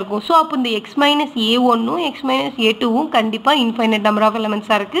செட்டில் இருக்கும். ஸோ அப்போ இந்த எக்ஸ் மைனஸ் A1ம் எக்ஸ் மைனஸ் A2வும் கண்டிப்பாக இன்ஃபைனைட் நம்பர் ஆஃப்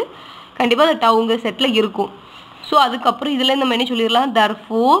எலமெண்ட்ஸாக இருக்குது. கண்டிப்பாக அந்த டவுங்கிற செட்டில் இருக்கும். ஸோ அதுக்கப்புறம் இதில் நம்ம என்ன சொல்லிடலாம்?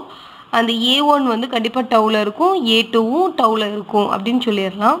 therefore அந்த A1 வந்து கண்டிப்பாக டவுவில் இருக்கும், A2வும் டவுவில் இருக்கும் அப்படின்னு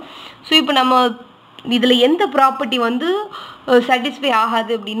சொல்லிடலாம். ஸோ இப்போ நம்ம இதில் எந்த ப்ராப்பர்ட்டி வந்து சாட்டிஸ்ஃபை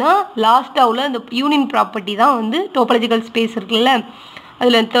ஆகாது அப்படின்னா லாஸ்ட்டாக உள்ள அந்த யூனியன் ப்ராப்பர்ட்டி தான் வந்து டோபாலஜிக்கல் ஸ்பேஸ் இருக்குல்ல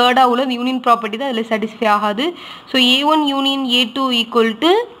அதில் தேர்டாக உள்ள யூனியன் ப்ராப்பர்ட்டி தான் அதில் சாட்டிஸ்ஃபை ஆகாது. So A1 union A2 equal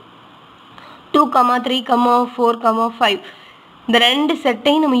to 2, 3, 4, 5 இந்த ரெண்டு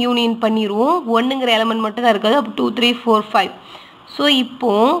செட்டையும் நம்ம யூனியன் பண்ணிடுவோம். 1ங்கிற எலமெண்ட் மட்டும் தான் இருக்காது. அப்போ 2, 3, 4, 5. ஸோ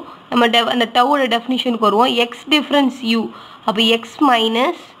இப்போது நம்ம அந்த டவோட டெஃபினிஷனுக்கு வருவோம். எக்ஸ் டிஃப்ரென்ஸ் யூ அப்போ X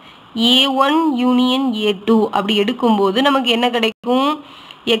minus A1 union A2 அப்படி எடுக்கும்போது நமக்கு என்ன கிடைக்கும்?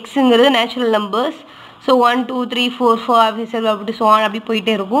 எக்ஸுங்கிறது நேச்சுரல் நம்பர்ஸ். ஸோ 1, 2, 3, 4, 5, 7 அப்படி ஸோ ஆன் அப்படி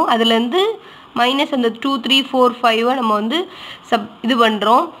போயிட்டே இருக்கும். அதுலேருந்து மைனஸ் அந்த 2, 3, 4, 5 நம்ம வந்து இது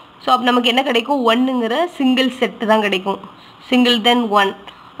பண்ணுறோம். ஸோ அப்போ நமக்கு என்ன கிடைக்கும்? 1ங்கிற சிங்கிள் செட்டு தான் கிடைக்கும். சிங்கிள் தென் 1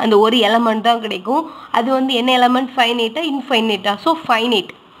 அந்த ஒரு எலமெண்ட் தான் கிடைக்கும். அது வந்து என்ன element? ஃபைனைட்டா இன்ஃபைனைட்டா? So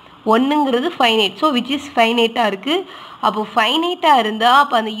finite. 1ங்கிறது finite. So which is ஃபைனைட்டாக இருக்குது. அப்போது ஃபைனைட்டாக இருந்தால்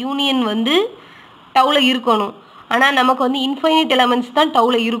அப்போ அந்த யூனியன் வந்து டவுவில் இருக்கணும். ஆனால் நமக்கு வந்து இன்ஃபைனைட் எலமெண்ட்ஸ் தான்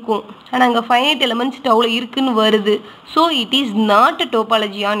டவுவில் இருக்கும். ஆனால் அங்கே ஃபைனைட் எலமெண்ட்ஸ் டவுவில் இருக்குன்னு வருது. So it is not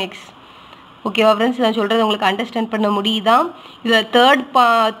topology on X. ஓகேவா ஃப்ரெண்ட்ஸ்? நான் சொல்கிறது உங்களுக்கு அண்டர்ஸ்டாண்ட் பண்ண முடியுதா? இதில்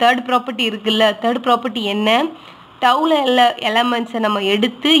தேர்ட் ப்ராப்பர்ட்டி இருக்குல்ல, தேர்ட் ப்ராப்பர்ட்டி என்ன? டவுவில் எலமெண்ட்ஸை நம்ம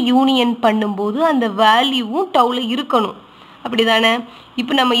எடுத்து யூனியன் பண்ணும்போது அந்த வேல்யூவும் டவுவில் இருக்கணும். அப்படி தானே?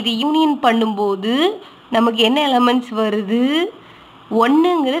 இப்போ நம்ம இது யூனியன் பண்ணும்போது நமக்கு என்ன எலமெண்ட்ஸ் வருது?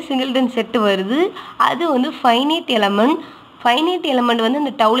 1ங்கிற சிங்கிள்டன் செட்டு வருது. அது வந்து ஃபைனைட் எலமெண்ட். ஃபைனைட் எலமெண்ட் வந்து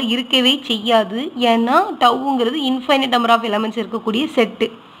அந்த டவுவில் இருக்கவே செய்யாது. ஏன்னா டவுங்கிறது இன்ஃபைனைட் நம்பர் ஆஃப் எலமெண்ட்ஸ் இருக்கக்கூடிய செட்டு.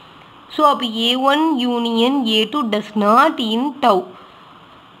 ஸோ அப்போ A1 union A2 does not in tau.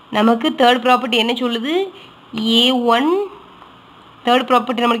 நமக்கு தேர்ட் ப்ராப்பர்ட்டி என்ன சொல்லுது? தேர்ட்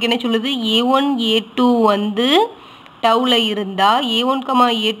ப்ராப்பர்ட்டி நம்மளுக்கு என்ன சொல்லுது? A1 A2 வந்து டவுவில் இருந்தால் A1,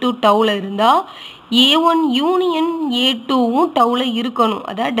 A2 டவுவில் இருந்தால் A1 யூனியன் A2வும் டவுவில் இருக்கணும்.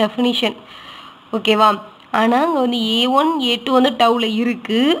 அதான் டெஃபினிஷன். ஓகேவா? ஆனால் அங்கே வந்து A1 A2 வந்து டவுவில்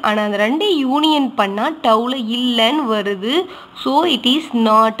இருக்குது. ஆனால் அந்த ரெண்டு யூனியன் பண்ணால் டவுவில் இல்லைன்னு வருது. So it is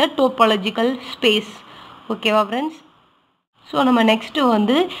not a topological space. ஓகேவா ஃப்ரெண்ட்ஸ்? ஸோ நம்ம நெக்ஸ்ட்டு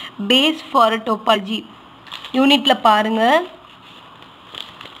வந்து பேஸ் ஃபார் டோபாலஜி யூனிட்டில் பாருங்கள்.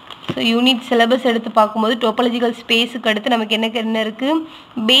 ஸோ யூனிட் சிலபஸ் எடுத்து பார்க்கும்போது டோபாலஜிக்கல் ஸ்பேஸுக்கு அடுத்து நமக்கு என்ன இருக்குது?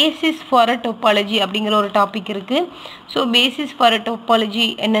 பேசிஸ் ஃபார் அ டோபாலஜி அப்படிங்கிற ஒரு டாபிக் இருக்குது. So basis for a topology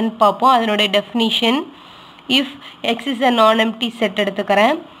என்னன்னு பார்ப்போம். அதனுடைய definition, if X is a நான் எம்டி செட்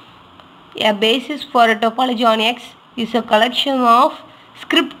எடுத்துக்கிறேன். A basis for a topology on X is a collection of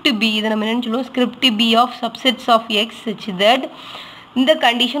script B. இதை நம்ம என்னன்னு சொல்லுவோம்? script B of subsets of X such that இந்த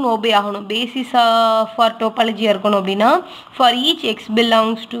கண்டிஷன் ஓபே ஆகணும். பேசிஸ் ஃபார் டோபாலஜியாக இருக்கணும் அப்படின்னா for each X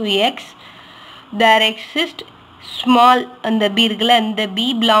belongs to X there exist small அந்த B இருக்குல்ல, அந்த B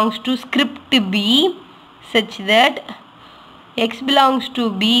belongs to script B such that X belongs to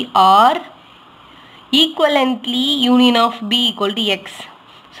be R ஈக்குவலன்ட்லி union of B equal to X.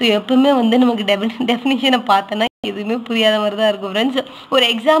 So எப்பவுமே வந்து நமக்கு டெஃபினிஷனை பார்த்தோன்னா எதுவுமே புரியாத மாதிரி தான் இருக்கும் ஃப்ரெண்ட்ஸ். ஒரு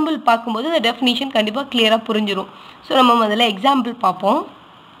எக்ஸாம்பிள் பார்க்கும்போது அந்த டெஃபினிஷன் கண்டிப்பாக கிளியராக புரிஞ்சிடும். ஸோ நம்ம முதல்ல எக்ஸாம்பிள் பார்ப்போம்.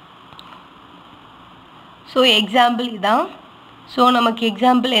 ஸோ எக்ஸாம்பிள் இதான். ஸோ நமக்கு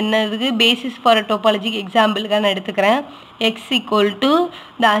எக்ஸாம்பிள் என்ன இருக்குது, பேசிஸ் ஃபார் அ டோபாலஜிக்கு எக்ஸாம்பிளுக்காக நான் எடுத்துக்கிறேன். எக்ஸ் ஈக்குவல் டு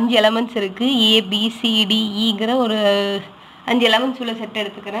இந்த 5 எலமெண்ட்ஸ் இருக்குது, ஏபிசிடிஇங்கிற ஒரு 5 எலமெண்ட்ஸ் உள்ள செட்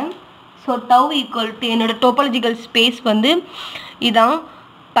எடுத்துக்கிறேன். ஸோ டவ் ஈக்குவல் டு என்னோட டோபாலஜிக்கல் ஸ்பேஸ் வந்து இதான்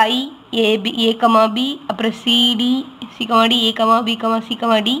பை ஏபி ஏ,பி அப்புறம் சிடி சி,டி ஏ,பி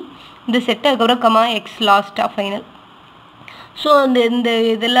சி,டி இந்த செட்டு, அதுக்கப்புறம் கமா எக்ஸ் லாஸ்ட்டாக ஃபைனல். ஸோ இந்த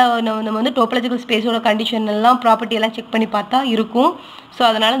இதெல்லாம் நம்ம வந்து டோபாலஜிக்கல் ஸ்பேஸோட கண்டிஷன் எல்லாம் ப்ராப்பர்ட்டி எல்லாம் செக் பண்ணி பார்த்தா இருக்கும். ஸோ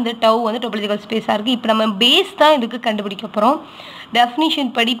அதனால் இந்த டவ் வந்து டோபாலஜிக்கல் ஸ்பேஸாக இருக்குது. இப்போ நம்ம பேஸ் தான் இதுக்கு கண்டுபிடிக்க போகிறோம்.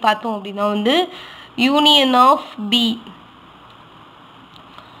 டெஃபினிஷன் படி பார்த்தோம் அப்படின்னா வந்து union of B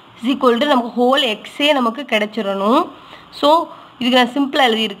is equal to நமக்கு ஹோல் எக்ஸே நமக்கு கிடச்சிடணும். ஸோ இதுக்கு நான் சிம்பிளாக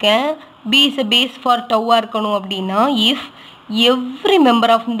எழுதியிருக்கேன், B is a base for டவ்வாக இருக்கணும் அப்படின்னா இஃப் எவ்ரி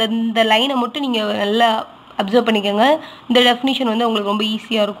மெம்பர் ஆஃப் இந்த லைனை மட்டும் நீங்கள் நல்லா அப்சர்வ் பண்ணிக்கோங்க. இந்த டெஃபினிஷன் வந்து உங்களுக்கு ரொம்ப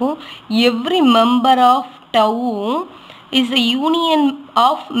ஈஸியாக இருக்கும். Every member of டவ்வும் is a union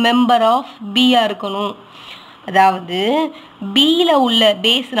of member of பியாக இருக்கணும். அதாவது பியில் உள்ள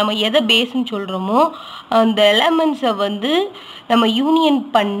பேஸ், நம்ம எதை பேஸ்ன்னு சொல்கிறோமோ அந்த எலமெண்ட்ஸை வந்து நம்ம யூனியன்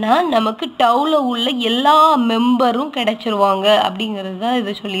பண்ணால் நமக்கு டவ்வில் உள்ள எல்லா மெம்பரும் கிடச்சிருவாங்க அப்படிங்கிறது தான்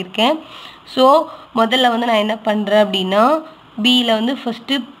இதை சொல்லியிருக்கேன். ஸோ முதல்ல வந்து நான் என்ன பண்ணுறேன் அப்படின்னா பியில் வந்து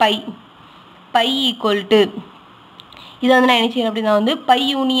ஃபஸ்ட்டு பை ஈக்குவல் டு இதை வந்து நான் என்ன செய்யறேன் அப்படின்னா வந்து பை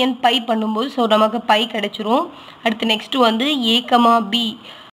யூனியன் பை பண்ணும்போது ஸோ நமக்கு பை கிடச்சிரும். அடுத்து நெக்ஸ்ட்டு வந்து ஏ,பி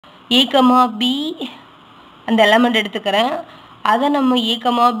அந்த எலமெண்ட் எடுத்துக்கிறேன். அதை நம்ம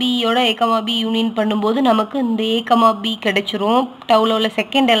ஏ,பியோட ஏ,பி யூனியன் பண்ணும்போது நமக்கு இந்த ஏ,பி கிடச்சிரும், டவ்வில் உள்ள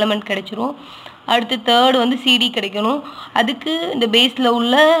செகண்ட் எலமெண்ட் கிடச்சிரும். அடுத்து தேர்டு வந்து சிடி கிடைக்கணும். அதுக்கு இந்த பேஸில்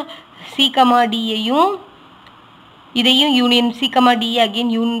உள்ள சி,டியையும் இதையும் யூனியன் சி,டி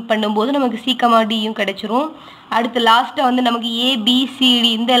அகெயின் யூனியன் பண்ணும்போது நமக்கு சி,டியும் கிடச்சிரும். அடுத்து லாஸ்ட்டாக வந்து நமக்கு ஏபிசிடி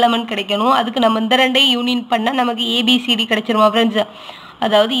இந்த எலமெண்ட் கிடைக்கணும். அதுக்கு நம்ம இந்த ரெண்டையும் யூனியன் பண்ணால் நமக்கு ஏபிசிடி கிடச்சிருமா ஃப்ரெண்ட்ஸ்.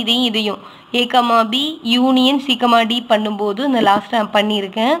 அதாவது இதையும் ஏ,பி யூனியன் சி,டி பண்ணும்போது இந்த லாஸ்ட்டாக நான்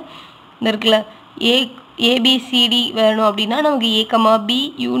பண்ணியிருக்கேன். இந்த இருக்குல்ல ஏபிசிடி வேணும் அப்படின்னா நமக்கு ஏ,பி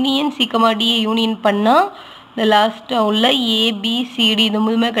யூனியன் சி,டியை யூனியன் பண்ணால் இந்த லாஸ்ட்டாக உள்ள ஏபிசிடி இந்த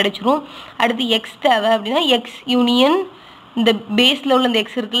மூணுமே கிடச்சிரும். அடுத்து எக்ஸ் தேவை அப்படின்னா எக்ஸ் யூனியன் இந்த பேஸில் உள்ள இந்த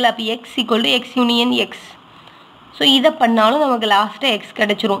எக்ஸ் இருக்குல்ல, அப்போ X equal to X union X. So இதை பண்ணாலும் நமக்கு லாஸ்ட்டாக எக்ஸ்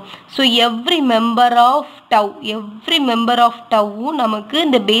கிடச்சிரும். ஸோ எவ்ரி மெம்பர் ஆஃப் டவ்வும் நமக்கு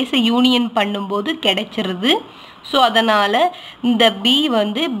இந்த பேஸை யூனியன் பண்ணும்போது கிடைச்சிருது. ஸோ அதனால் இந்த பி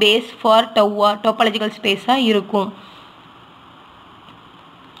வந்து பேஸ் ஃபார் டோபாலஜிக்கல் ஸ்பேஸாக இருக்கும்.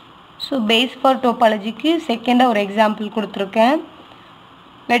 ஸோ பேஸ் ஃபார் டோபாலஜிக்கு செகண்டாக ஒரு எக்ஸாம்பிள் கொடுத்துருக்கேன்.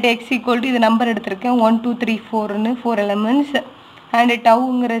 லெட் எக்ஸ் ஈக்குவல் டு இது நம்பர் எடுத்திருக்கேன் 1 2 3 4ன்னு 4 எலமெண்ட்ஸ். அண்டு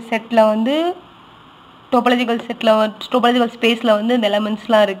டவுங்கிற செட்டில் வந்து டோபாலஜிக்கல் ஸ்பேஸில் வந்து இந்த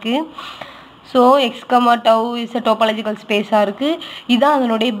எலமெண்ட்ஸ்லாம் இருக்குது. So X comma tau is a topological ஸ்பேஸாக இருக்குது. இதுதான்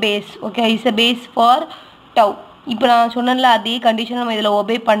அதனுடைய base. Okay, is a base for tau. இப்போ நான் சொன்னல அதே கண்டிஷன் நம்ம இதில்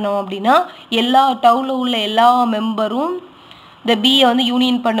ஒபே பண்ணோம் அப்படின்னா எல்லா டவ்வில் உள்ள எல்லா மெம்பரும் இந்த பியை வந்து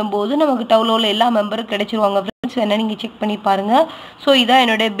யூனியன் பண்ணும்போது நமக்கு டவ்வில் உள்ள எல்லா மெம்பரும் கிடைச்சிருவாங்க ஃப்ரெண்ட்ஸ். என்ன நீங்கள் செக் பண்ணி பாருங்கள். ஸோ இதான்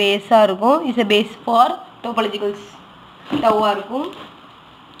என்னுடைய பேஸாக இருக்கும். Is a base for topological டவ்வாக இருக்கும்.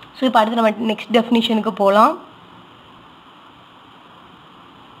 ஸோ இப்போ அடுத்து நம்ம நெக்ஸ்ட் டெஃபினிஷனுக்கு போகலாம்.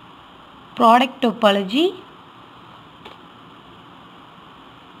 Product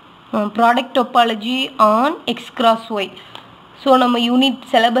topology on X cross Y. So நம்ம யூனிட்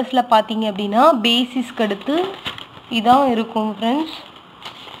சிலபஸில் பார்த்தீங்க அப்படின்னா பேசிஸ்க்கு அடுத்து இதான் இருக்கும் ஃப்ரெண்ட்ஸ்.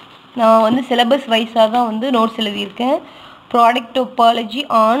 நான் வந்து சிலபஸ் வைஸாக தான் வந்து நோட்ஸ் எழுதியிருக்கேன். Product topology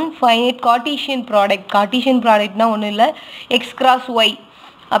on finite Cartesian ப்ராடக்ட்னால் ஒன்றும் இல்லை, எக்ஸ் கிராஸ் ஒய்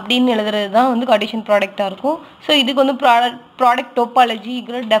அப்படின்னு எழுதுறது தான் வந்து கார்ட்டீசியன் ப்ராடக்டாக இருக்கும். ஸோ இதுக்கு வந்து ப்ராடக்ட்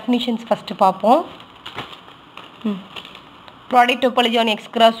டோபாலஜிங்கிற டெஃபினிஷன்ஸ் ஃபஸ்ட்டு பார்ப்போம். Product topology on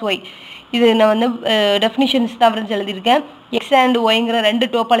X cross Y இது நான் வந்து டெஃபினிஷன்ஸ் தான் ஃப்ரெண்ட்ஸ் எழுதியிருக்கேன். எக்ஸ் அண்ட் ஒய்ங்கிற 2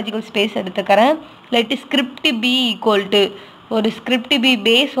 டோபாலஜிக்கல் ஸ்பேஸ் எடுத்துக்கிறேன். இல்லாட்டி ஸ்கிரிப்ட் பி ஈக்குவல் டு ஒரு ஸ்கிரிப்ட் பி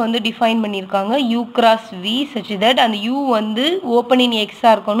பேஸ் வந்து டிஃபைன் பண்ணியிருக்காங்க you cross we such that அந்த யூ வந்து ஓப்பன் இன்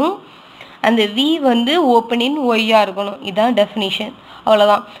எக்ஸாக இருக்கணும், அந்த வி வந்து ஓப்பன் இன் ஒய்யாக இருக்கணும். இதுதான் டெஃபினிஷன்,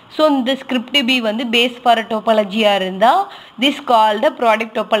 அவ்வளோதான். ஸோ இந்த ஸ்கிரிப்ட் பி வந்து பேஸ் ஃபார் டோபாலஜியாக இருந்தால் this call the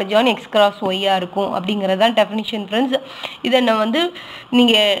product topology on X cross ஒய்யாக இருக்கும் அப்படிங்கிறது தான் டெஃபினிஷன் ஃப்ரெண்ட்ஸ். இதை நான் வந்து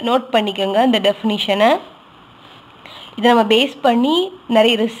நீங்கள் நோட் பண்ணிக்கோங்க இந்த டெஃபினிஷனை. இதை நம்ம பேஸ் பண்ணி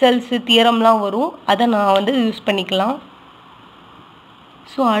நிறைய ரிசல்ட்ஸு தியரம்லாம் வரும், அதை நான் வந்து யூஸ் பண்ணிக்கலாம்.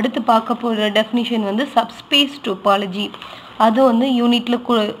 ஸோ அடுத்து பார்க்க போகிற டெஃபினிஷன் வந்து சப்ஸ்பேஸ் டோபாலஜி. அது வந்து யூனிட்டில்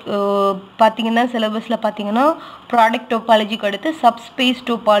பார்த்தீங்கன்னா சிலபஸில் பார்த்தீங்கன்னா ப்ராடக்ட் டோபாலஜிக்கு அடுத்து சப்ஸ்பேஸ்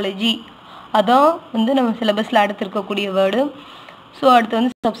டோபாலஜி அதான் வந்து நம்ம சிலபஸில் அடுத்து இருக்கக்கூடிய வேர்டு. ஸோ அடுத்து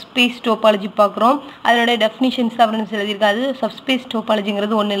வந்து சப்ஸ்பேஸ் டோபாலஜி பார்க்குறோம். அதனுடைய டெஃபினிஷன்ஸ் தான் ஃப்ரெண்ட்ஸ் எழுதியிருக்காது. சப்ஸ்பேஸ்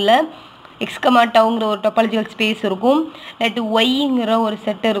டோபாலஜிங்கிறது ஒன்றும் இல்லை, எக்ஸ்கமா டவுங்கிற ஒரு டோபாலஜிக்கல் ஸ்பேஸ் இருக்கும், இல்லாட்டி ஒய்ங்கிற ஒரு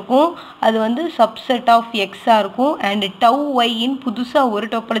செட் இருக்கும், அது வந்து சப்செட் ஆஃப் எக்ஸாக இருக்கும். அண்ட் டவ் ஒய்ன்னு புதுசாக ஒரு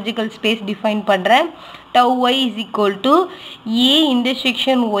டோபாலஜிக்கல் ஸ்பேஸ் டிஃபைன் பண்ணுறேன். Tau Y is equal to A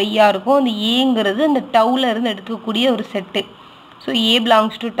intersection ஒய்யாக இருக்கும். அந்த ஏங்கிறது அந்த டவ்வில் இருந்து எடுக்கக்கூடிய ஒரு set. So A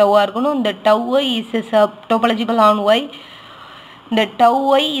belongs to டவ்வாக இருக்கணும். இந்த tau Y is a topological on Y. இந்த tau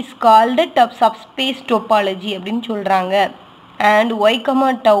y is called subspace topology அப்படின்னு சொல்கிறாங்க. And y,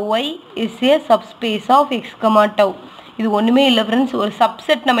 tau y is a subspace of x, tau. இது ஒன்றுமே இல்லை ஃப்ரெண்ட்ஸ், ஒரு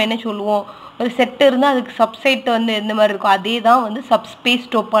சப்செட் நம்ம என்ன சொல்லுவோம், ஒரு செட் இருந்தால் அதுக்கு சப்செட் வந்து எந்த மாதிரி இருக்கும், அதே தான் வந்து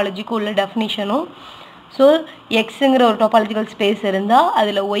சப்ஸ்பேஸ் டோபாலஜிக்கு உள்ள டெஃபினிஷனும். ஸோ எக்ஸுங்கிற ஒரு டோபாலஜிக்கல் ஸ்பேஸ் இருந்தால்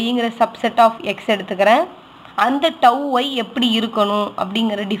அதில் ஒய்ங்கிற சப்செட் ஆஃப் எக்ஸ் எடுத்துக்கிறேன். அந்த tau y எப்படி இருக்கணும்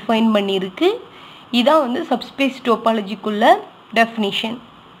அப்படிங்கிற டிஃபைன் பண்ணியிருக்கு. இதான் வந்து சப்ஸ்பேஸ் டோபாலஜிக்குள்ள definition.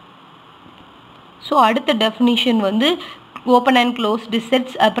 ஸோ அடுத்த டெஃபினிஷன் வந்து ஓப்பன் அண்ட் க்ளோஸ்டு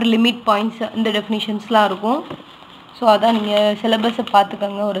செட்ஸ், அப்புறம் லிமிட் பாயிண்ட்ஸ், இந்த டெஃபினிஷன்ஸ்லாம் இருக்கும். ஸோ அதான் நீங்கள் சிலபஸை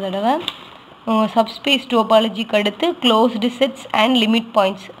பார்த்துக்கோங்க ஒரு தடவை. சப்ஸ்பேஸ் டோபாலஜிக்கு அடுத்து closed sets and limit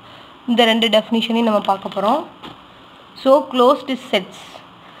points, இந்த ரெண்டு டெஃபினிஷனையும் நம்ம பார்க்க போகிறோம். ஸோ க்ளோஸ்டு செட்ஸ்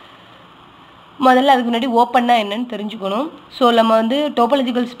முதல்ல அதுக்கு முன்னாடி ஓப்பன்னா என்னன்னு தெரிஞ்சுக்கணும். ஸோ நம்ம வந்து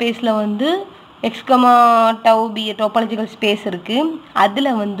டோபாலஜிக்கல் ஸ்பேஸில் வந்து எக்ஸ் டவு பி டோபாலஜிக்கல் ஸ்பேஸ் இருக்குது. அதில்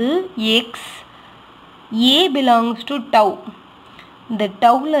வந்து X A belongs to tau, இந்த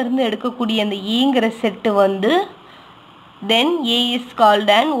டவ்வில் இருந்து எடுக்கக்கூடிய அந்த ஏங்கிற செட்டு வந்து தென் ஏ is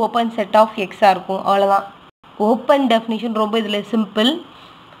called and open set of எக்ஸாக இருக்கும். அவ்வளோதான் ஓப்பன் டெஃபினிஷன். ரொம்ப இதில் சிம்பிள்.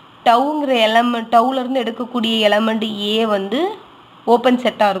 டவுங்கிற எலமெண்ட், டவுலேருந்து எடுக்கக்கூடிய எலமெண்ட் ஏ வந்து ஓப்பன்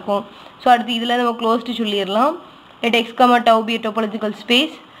செட்டாக இருக்கும். ஸோ அடுத்து இதில் நம்ம க்ளோஸ்டு சொல்லிடலாம். Let X tau B topological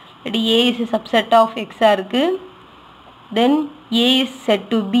space, let A is a subset of X இருக்கு. then A is said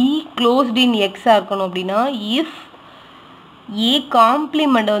to be closed in X இருக்கணும். அப்படின்னா if A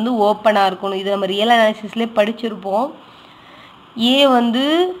complement வந்து ஓப்பனாக இருக்கணும். இது நம்ம ரியல் அனாலிசிஸ்லேயே படிச்சிருப்போம். A வந்து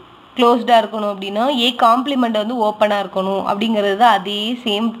க்ளோஸ்டாக இருக்கணும் அப்படின்னா A காம்ப்ளிமெண்ட் வந்து ஓப்பனாக இருக்கணும் அப்படிங்கிறது அதே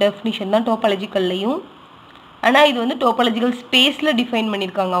சேம் டெஃபினிஷன் தான் டோபாலஜிக்கல்லையும். ஆனால் இது வந்து டோபாலஜிக்கல் ஸ்பேஸில் டிஃபைன்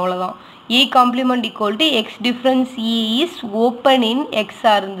பண்ணியிருக்காங்க, அவ்வளோதான். A complement equal to x difference A is open in X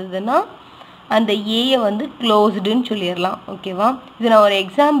இருந்ததுன்னா அந்த ஏயை வந்து க்ளோஸ்டுன்னு சொல்லிடலாம். ஓகேவா? இது நான் ஒரு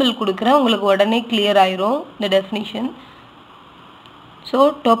எக்ஸாம்பிள் கொடுக்குறேன், உங்களுக்கு உடனே கிளியர் ஆயிரும் இந்த டெஃபினிஷன். ஸோ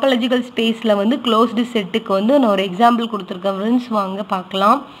டோபாலஜிக்கல் ஸ்பேஸில் வந்து க்ளோஸ்டு செட்டுக்கு வந்து நான் ஒரு எக்ஸாம்பிள் கொடுத்துருக்கேன் ஃப்ரெண்ட்ஸ், வாங்க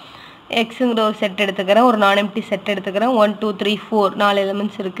பார்க்கலாம். எக்ஸுங்கிற ஒரு செட் எடுத்துக்கிறேன், ஒரு நான் எம்டி செட் எடுத்துக்கிறேன். 1 2 3 4 4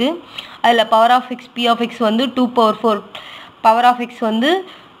 எலிமெண்ட்ஸ் இருக்குது. அதில் power of X P of X வந்து 2/4. பவர் ஆஃப் எக்ஸ் வந்து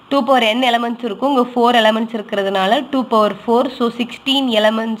 2/n எலமெண்ட்ஸ் இருக்கும். இங்கே 4 எலமெண்ட்ஸ் இருக்கிறதுனால 2/4. ஸோ 16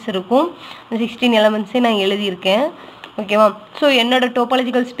 எலமெண்ட்ஸ் இருக்கும். 16 எலமெண்ட்ஸே நான் எழுதியிருக்கேன். ஓகேவா? ஸோ என்னோட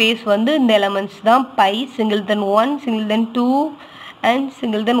டோபாலஜிக்கல் ஸ்பேஸ் வந்து இந்த எலமெண்ட்ஸ் தான். By singleton 1 singleton 2 and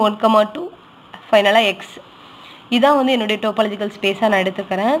singleton 1,2 ஃபைனலாக எக்ஸ். இதான் வந்து என்னுடைய டோபாலஜிக்கல் ஸ்பேஸாக நான்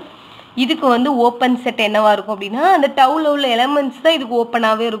எடுத்துக்கிறேன். இதுக்கு வந்து ஓப்பன் செட் என்னவாக இருக்கும் அப்படின்னா அந்த டவுவில் உள்ள எலமெண்ட்ஸ் தான் இதுக்கு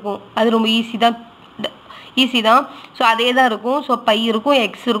ஓப்பனாகவே இருக்கும். அது ரொம்ப ஈஸி தான். ஸோ அதே தான் இருக்கும். ஸோ பை இருக்கும்,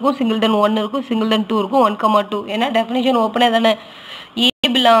 எக்ஸ் இருக்கும், சிங்கிள்டன் 1 இருக்கும், சிங்கிள்டன் 2 இருக்கும், 1,2. ஏன்னா டெஃபினேஷன் ஓப்பனே தானே. A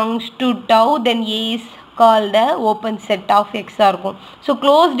belongs to tau then A is called a open set of எக்ஸாக இருக்கும். ஸோ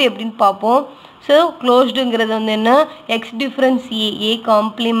க்ளோஸ்டு எப்படின்னு பார்ப்போம். ஸோ க்ளோஸ்டுங்கிறது வந்து என்ன, X difference A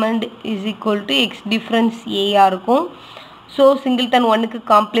complement is equal to X difference ஏயாக இருக்கும். ஸோ சிங்கிள்டன் 1க்கு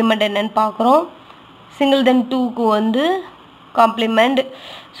காம்ப்ளிமெண்ட் என்னன்னு பார்க்குறோம், சிங்கிள்டன் 2க்கு வந்து complement.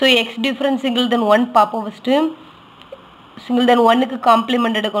 So X difference singleton 1 பார்ப்போம். ஃபஸ்ட்டு சிங்கிள்டன் 1க்கு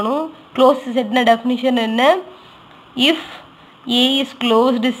காம்ப்ளிமெண்ட் எடுக்கணும். க்ளோஸ்டு செட்ன டெஃபினிஷன் என்ன, if A is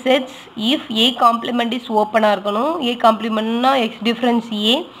closed sets if A complement is ஓப்பனாக இருக்கணும். ஏ காம்ப்ளிமெண்ட்னா எக்ஸ் டிஃப்ரென்ஸ்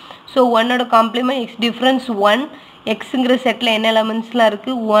ஏ. So 1ஓட complement X difference 1. எக்ஸுங்கிற settle என்ன எலமெண்ட்ஸ்லாம்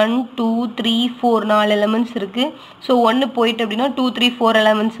இருக்குது, 1 2 3 4 4 எலமெண்ட்ஸ் இருக்குது. ஸோ 1 போயிட்டு அப்படின்னா 2 3 4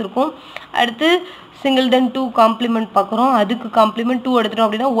 எலமெண்ட்ஸ் இருக்கும். அடுத்து சிங்கிள்டன் 2 காம்ப்ளிமெண்ட் பார்க்குறோம். அதுக்கு காம்ப்ளிமெண்ட் 2 எடுத்துட்டோம்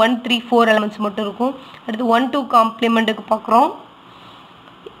அப்படின்னா 1 3 4 எலமெண்ட்ஸ் மட்டும் இருக்கும். அடுத்து 1 2 காம்ப்ளிமெண்ட்டுக்கு பார்க்குறோம்.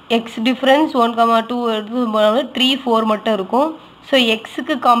 எக்ஸ் டிஃப்ரென்ஸ் 1,2 எடுத்து 3 4 மட்டும் இருக்கும். ஸோ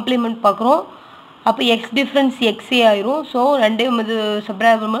எக்ஸுக்கு காம்ப்ளிமெண்ட் பார்க்குறோம். அப்போ எக்ஸ் டிஃப்ரென்ஸ் எக்ஸே ஆயிரும். ஸோ ரெண்டையும் இது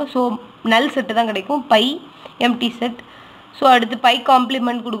சப்ராக்ட் பண்ணும்போது ஸோ நல் செட்டு தான் கிடைக்கும், பை எம்டி செட். ஸோ அடுத்து பை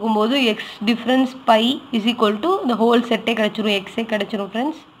காம்ப்ளிமெண்ட் கொடுக்கும்போது X difference by is equal to இந்த ஹோல் செட்டே கிடச்சிரும், எக்ஸே கிடச்சிரும்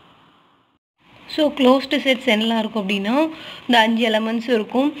ஃப்ரெண்ட்ஸ். ஸோ க்ளோஸ்டு செட்ஸ் என்னலாம் இருக்கும் அப்படின்னா இந்த 5 எலமெண்ட்ஸ்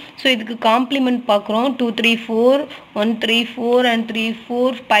இருக்கும். ஸோ இதுக்கு காம்ப்ளிமெண்ட் பார்க்குறோம் 2 3 4 1 3 4 அண்ட் 3 4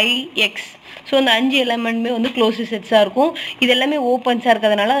 பை எக்ஸ். ஸோ அந்த 5 எலமெண்ட்டுமே வந்து க்ளோஸ்டு செட்ஸாக இருக்கும். இது எல்லாமே ஓப்பன்ஸாக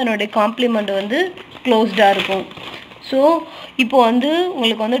இருக்கிறதுனால அதனுடைய காம்ப்ளிமெண்ட் வந்து க்ளோஸ்டாக இருக்கும். ஸோ இப்போ வந்து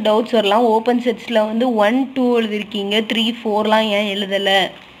உங்களுக்கு வந்து டவுட்ஸ் வரலாம், ஓப்பன் செட்ஸில் வந்து 1 2 எழுதிருக்கீங்க, 3 4லாம் ஏன் எழுதலை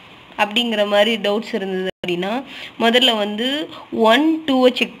அப்படிங்கிற மாதிரி டவுட்ஸ் இருந்தது அப்படின்னா, முதல்ல வந்து 1 2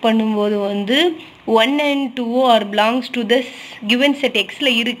 செக் பண்ணும்போது வந்து 1 and 2 R belongs to the given set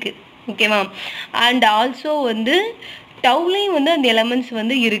எக்ஸில் இருக்குது, ஓகேவா. அண்ட் ஆல்சோ வந்து டவுலையும் வந்து அந்த எலமெண்ட்ஸ்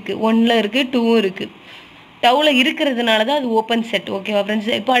வந்து இருக்குது, 1ல் இருக்குது 2ம் இருக்குது. டவுவில் இருக்கிறதுனால தான் அது ஓப்பன் செட், ஓகேவா ஃப்ரெண்ட்ஸ்.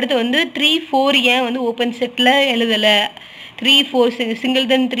 இப்போ அடுத்து வந்து 3 4 ஏன் வந்து ஓப்பன் செட்டில் எழுதலை, 3 4 சிங்கிள்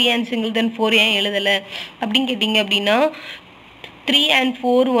தென் 3 அண்ட் சிங்கிள் தென் 4 ஏன் எழுதலை அப்படின்னு கேட்டிங்க அப்படின்னா, 3 and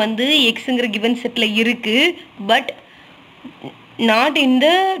 4 வந்து எக்ஸுங்கிற கிவன் செட்டில் இருக்குது, but not in the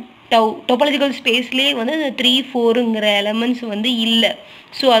topological ஸ்பேஸ்லேயே வந்து அந்த 3 4ங்கிற எலமெண்ட்ஸ் வந்து இல்லை.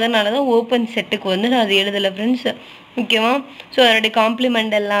 ஸோ அதனால தான் ஓப்பன் செட்டுக்கு வந்து நான் அது எழுதலை ஃப்ரெண்ட்ஸ், ஓகேவா. ஸோ அதனுடைய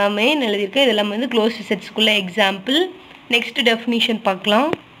காம்ப்ளிமெண்ட் எல்லாமே எழுதியிருக்கேன், இதெல்லாம் வந்து க்ளோஸ் செட்ஸ்க்குள்ளே எக்ஸாம்பிள். நெக்ஸ்ட் டெஃபினிஷன்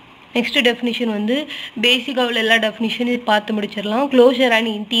பார்க்கலாம். நெக்ஸ்ட் டெஃபினிஷன் வந்து பேசிக்காக உள்ள எல்லா டெஃபினிஷனையும் பார்த்து முடிச்சிடலாம். க்ளோஷர் அண்ட்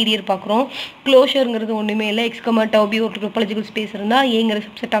இன்டீரியர் பார்க்குறோம். க்ளோஷருங்கிறது ஒன்றுமே இல்லை, எக்ஸ் கமா டவு பி ஒரு டோபாலஜிக்கல் ஸ்பேஸ் இருந்தால் ஏங்கிற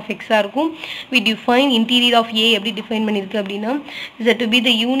சப்செட் ஆஃப் எக்ஸாக இருக்கும். வி டிஃபைன் இன்டீரியர் ஆஃப் ஏ எப்படி டிஃபைன் பண்ணியிருக்கு அப்படின்னா, is to be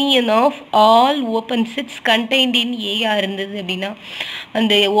the union of all open sets contained இன் ஏயாக இருந்தது அப்படின்னா,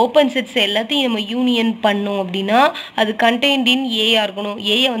 அந்த ஓப்பன் செட்ஸ் எல்லாத்தையும் நம்ம யூனியன் பண்ணோம் அப்படின்னா அது கண்டெய்ன்ட் இன் ஏயாக இருக்கணும்.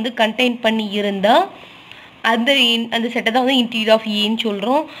 ஏயை வந்து கண்டெயின் பண்ணி இருந்தால் அந்த செட்டை தான் வந்து இன்டீரியர் ஆஃப் ஏன்னு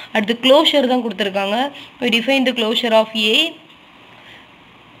சொல்கிறோம். அடுத்து க்ளோஷர் தான் கொடுத்துருக்காங்க. we define the closure of A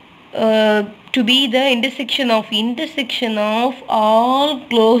to be the intersection of all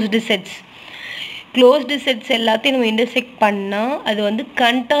closed sets. Closed sets எல்லாத்தையும் நம்ம இன்டர்செக்ட் பண்ணால் அது வந்து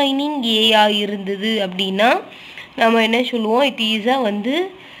கண்டெய்னிங் ஏயாக இருந்தது அப்படின்னா நம்ம என்ன சொல்லுவோம், இட் ஈஸாக வந்து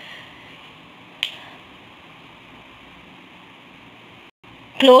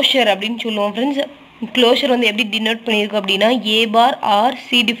க்ளோஷர் அப்படின்னு சொல்லுவோம் ஃப்ரெண்ட்ஸ். க்ளோஷர் வந்து எப்படி டினோட் பண்ணியிருக்கோம் அப்படின்னா, ஏ பார் ஆர்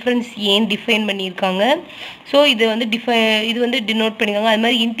சி டிஃப்ரென்ஸ் ஏன்னு டிஃபைன் பண்ணியிருக்காங்க. ஸோ இது வந்து டினோட் பண்ணியிருக்காங்க. அது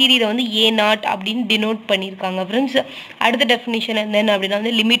மாதிரி இன்டீரியரை வந்து ஏ நாட் அப்படின்னு டினோட் பண்ணியிருக்காங்க ஃப்ரெண்ட்ஸ். அடுத்த டெஃபினிஷன் என்ன அப்படின்னா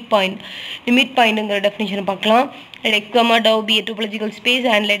வந்து லிமிட் பாயிண்ட்டுங்கிற டெஃபினிஷனை பார்க்கலாம். let x comma tau be a topological space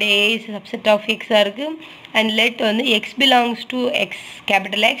and let A is a subset of X இருக்கு, and let வந்து X belongs to X,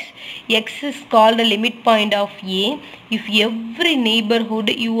 capital X. X is called the limit point of A if every neighborhood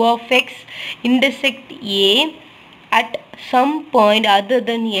U of X intersect A at some point other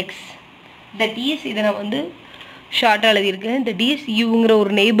than X. that is, இதை நான் வந்து ஷார்ட்டாக எழுதியிருக்கேன். That is யூங்கிற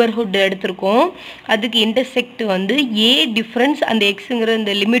ஒரு neighbourhood எடுத்திருக்கோம், அதுக்கு intersect வந்து ஏ difference அந்த எக்ஸுங்கிற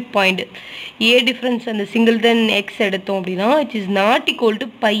இந்த லிமிட் பாயிண்ட் ஏ டிஃப்ரென்ஸ் அந்த சிங்கிள் தென் எக்ஸ் எடுத்தோம் அப்படின்னா it is not equal to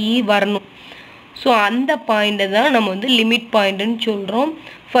by வரணும். ஸோ அந்த பாயிண்ட்டை தான் நம்ம வந்து லிமிட் பாயிண்ட்டுன்னு சொல்கிறோம்.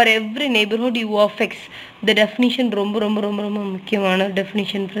 For every neighbourhood you off X. இந்த டெஃபினிஷன் ரொம்ப ரொம்ப ரொம்ப ரொம்ப முக்கியமான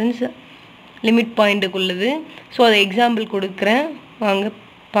டெஃபினிஷன் ஃப்ரெண்ட்ஸ், லிமிட் பாயிண்ட்டுக்குள்ளது. ஸோ அதை எக்ஸாம்பிள் கொடுக்குறேன், வாங்க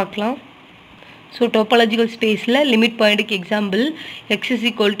பார்க்கலாம். ஸோ டோபாலஜிக்கல் ஸ்பேஸில் லிமிட் பாயிண்ட்டுக்கு example X is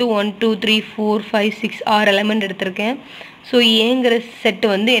equal to 1 2 3 4 5 6 6 element எடுத்திருக்கேன். ஸோ ஏங்கிற செட்டு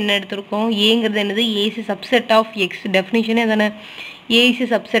வந்து என்ன எடுத்திருக்கோம், ஏங்கிறது என்னது, ஏசி சப்செட் ஆஃப் எக்ஸ். டெஃபினிஷனே தானே, ஏசி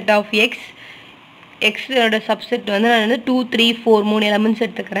சப்செட் ஆஃப் எக்ஸ். எக்ஸோட சப்செட் வந்து நான் வந்து 2 3 4 3 எலமெண்ட்ஸ்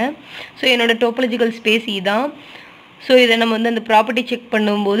எடுத்துக்கிறேன். ஸோ என்னோட டோபாலஜிக்கல் ஸ்பேஸ் இதுதான். ஸோ இதை நம்ம வந்து அந்த ப்ராப்பர்ட்டி செக்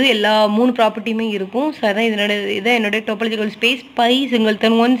பண்ணும்போது எல்லா 3 ப்ராப்பர்ட்டியுமே இருக்கும். ஸோ அதான் இதான் என்னுடைய topological space. By single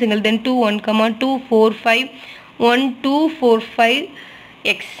then 1 single then 2 1 2 4 5 1 2 4 5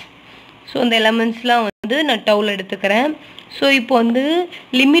 X. So அந்த எலமெண்ட்ஸ்லாம் வந்து நான் டவுல் எடுத்துக்கிறேன். ஸோ இப்போ வந்து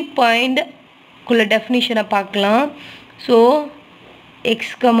லிமிட் பாயிண்ட்குள்ள டெஃபினிஷனை பார்க்கலாம். ஸோ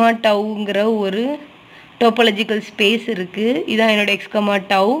எக்ஸ் கமா டவுங்கிற ஒரு டோபாலஜிக்கல் ஸ்பேஸ் இருக்குது, இதான் என்னோட எக்ஸ் கமா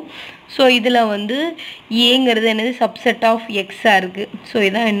டவு. ஸோ இதில் வந்து ஏங்கிறது என்னது, சப்செட் ஆஃப் எக்ஸாக இருக்குது. ஸோ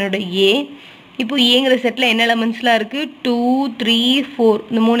இதான் என்னோட ஏ. இப்போ ஏங்கிற செட்டில் என்ன எலமெண்ட்ஸ்லாம் இருக்குது, 2 3 4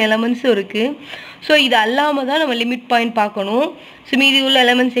 இந்த 3 எலமெண்ட்ஸும் இருக்குது. ஸோ இது அல்லாமல் தான் நம்ம லிமிட் பாயிண்ட் பார்க்கணும். ஸோ மீதி உள்ள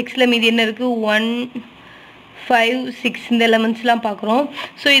எலமெண்ட்ஸ் எக்ஸில் மீதி என்ன இருக்குது, 1 5 6 இந்த எலமெண்ட்ஸ்லாம் பார்க்குறோம்.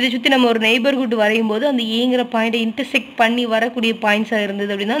 ஸோ இதை சுற்றி நம்ம ஒரு நெய்பர்ஹுட் வரையும் போது அந்த ஏங்கிற பாயிண்ட்டை இன்டர்செக்ட் பண்ணி வரக்கூடிய பாயிண்ட்ஸாக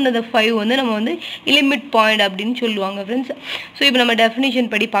இருந்தது அப்படின்னா அந்த 5 வந்து நம்ம வந்து லிமிட் பாயிண்ட் அப்படின்னு சொல்லுவாங்க ஃப்ரெண்ட்ஸ். ஸோ இப்போ நம்ம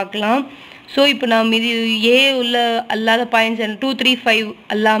டெஃபினிஷன் படி பார்க்கலாம். ஸோ இப்போ நம்ம இது ஏ உள்ள அல்லாத பாயிண்ட்ஸ் 2 3 5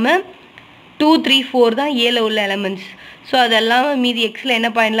 அல்லாமல் 2 3 4 தான் ஏல உள்ள எலமெண்ட்ஸ். ஸோ அது இல்லாமல் மீதி எக்ஸில் என்ன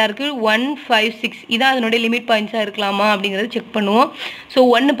பாயிண்ட்லாம் இருக்குது, 1 5 6 இதான் அதனுடைய லிமிட் பாயிண்ட்ஸாக இருக்கலாமா அப்படிங்கிறத செக் பண்ணுவோம். ஸோ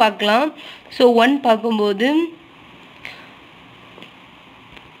 1 பார்க்கலாம். ஸோ 1 பார்க்கும்போது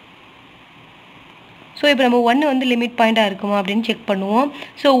ஸோ இப்போ நம்ம 1 வந்து லிமிட் பாயிண்ட்டாக இருக்குமா அப்படின்னு செக் பண்ணுவோம்.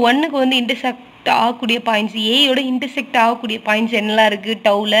 ஸோ 1க்கு வந்து இன்டர்செக்ட் ஆகக்கூடிய பாயிண்ட்ஸ், ஏயோட இன்டர்செக்ட் ஆகக்கூடிய பாயிண்ட்ஸ் என்னெல்லாம் இருக்குது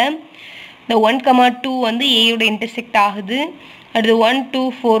டவுவில். இந்த 1 2 வந்து ஏயோட இன்டர்செக்ட் ஆகுது. அடுத்து 1 2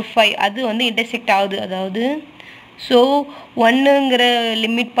 4 5 அது வந்து இன்டர்செக்ட் ஆகுது. அதாவது ஸோ ஒன்னுங்கிற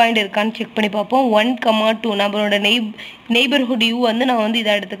லிமிட் பாயிண்ட் இருக்கான்னு செக் பண்ணி பார்ப்போம். 1,2 நம்மளோட நெய்பர்ஹுட் யூ வந்து நான் வந்து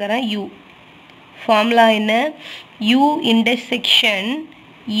இதை எடுத்துக்கிறேன். யூ ஃபார்முலா என்ன? You intersection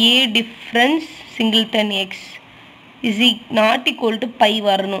A difference singleton X is not equal to by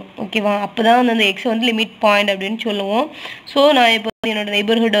வரணும். ஓகேவா? அப்போ தான் வந்து அந்த எக்ஸை வந்து லிமிட் பாயிண்ட் அப்படின்னு சொல்லுவோம். ஸோ நான் இப்போ என்னோட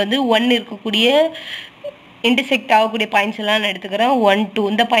நெய்பர்ஹுட் வந்து 1 இருக்கக்கூடிய இன்டர்செக்ட் ஆகக்கூடிய பாயிண்ட்ஸ் எல்லாம் நான் எடுத்துக்கிறேன். 1, 2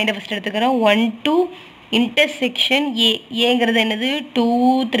 இந்த பாயிண்ட்டை ஃபஸ்ட் எடுத்துக்கிறேன். 1, 2 இன்டர்செக்ஷன் ஏங்கிறது என்னது? 2,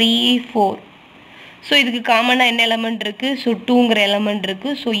 3, 4. ஸோ இதுக்கு காமனாக என்ன எலமெண்ட் இருக்குது? ஸோ 2ங்கிற எலமெண்ட்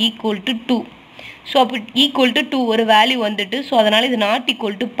இருக்குது. So equal to 2. ஸோ அப்போ ஈக்குவல் டு 2 ஒரு வேல்யூ வந்துட்டு, ஸோ அதனால் இது not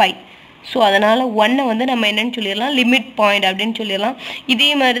equal to by. So அதனால் 1 வந்து நம்ம என்னென்னு சொல்லிடலாம்? லிமிட் பாயிண்ட் அப்படின்னு சொல்லிடலாம். இதே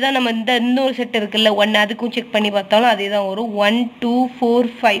மாதிரி தான் நம்ம இன்னொரு செட் இருக்குல்ல 1, அதுக்கும் செக் பண்ணி பார்த்தாலும் அதே தான் வரும். 1, 2, 4,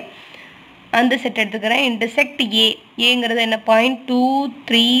 5 அந்த செட் எடுத்துக்கிறேன். இன்டர்செக்ட் ஏங்கிறது என்ன பாயிண்ட்? 2,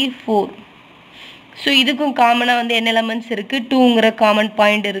 3, 4. ஸோ இதுக்கும் காமனாக வந்து என்ன எலமெண்ட்ஸ் இருக்குது? 2ங்கிற காமன்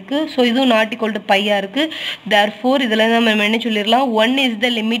பாயிண்ட் இருக்குது. ஸோ இதுவும் நாட் ஈக்குவல் டு பையாக இருக்குது. தேர்ஃபோர் இதில் நம்ம என்ன சொல்லிடலாம்? 1 is the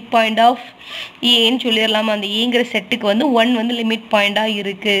limit point of ஏன்னு சொல்லிடலாமா? அந்த ஏங்கிற செட்டுக்கு வந்து 1 வந்து லிமிட் பாயிண்டாக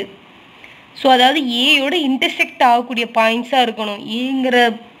இருக்குது. ஸோ அதாவது ஏயோட இன்டர்செக்ட் ஆகக்கூடிய பாயிண்ட்ஸாக இருக்கணும். ஏங்கிற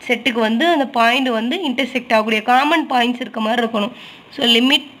செட்டுக்கு வந்து அந்த பாயிண்ட் வந்து இன்டர்செக்ட் ஆகக்கூடிய காமன் பாயிண்ட்ஸ் இருக்க மாதிரி இருக்கணும். ஸோ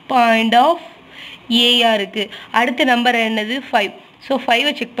லிமிட் பாயிண்ட் ஆஃப் ஏயாக இருக்குது. அடுத்த நம்பர் என்னது? 5. ஸோ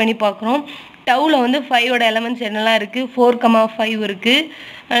 5 செக் பண்ணி பார்க்குறோம். டவுவில் வந்து 5ஓட எலமெண்ட்ஸ் என்னெல்லாம் இருக்குது? 4,5 இருக்குது.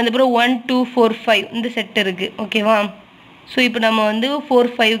 அதுக்கப்புறம் 1, 2, 4, 5 இந்த செட் இருக்குது. ஓகேவா? ஸோ இப்போ நம்ம வந்து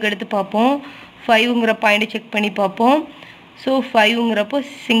 4, 5க்கு எடுத்து பார்ப்போம். 5ங்கிற பாயிண்ட்டை செக் பண்ணி பார்ப்போம். ஸோ 5ங்கிறப்போ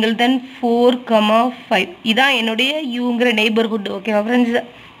சிங்கிள்டன் 4,5 இதான் என்னுடைய யூங்கிற நெய்பர்ஹுட். ஓகேவா ஃப்ரெண்ட்ஸ்?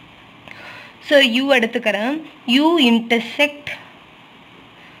 ஸோ யூ எடுத்துக்கிறேன். You intersect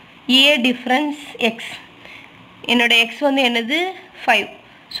A difference X. என்னோட எக்ஸ் வந்து என்னது? 5.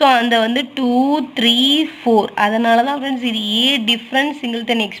 ஸோ அந்த வந்து 2, 3, 4 அதனால தான் ஃப்ரெண்ட்ஸ் இது ஏ டிஃப்ரென்ஸ்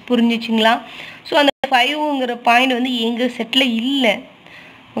சிங்கிள்டன் எக்ஸ். புரிஞ்சிச்சிங்களா? ஸோ அந்த 5ங்கிற பாயிண்ட் வந்து எங்கள் செட்டில் இல்லை.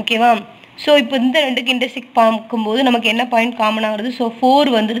 ஓகேவா? ஸோ இப்போ இந்த ரெண்டுக்கு இன்டர்செக்ட் பார்க்கும்போது நமக்கு என்ன பாயிண்ட் காமனாக வருது? ஸோ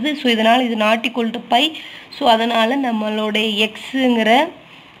 4 வந்துடுது. ஸோ இதனால் இது not equal to by. So அதனால் நம்மளுடைய எக்ஸுங்கிற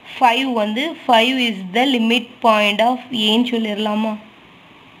 5 வந்து 5 is the limit point of ஏன்னு சொல்லிடலாமா?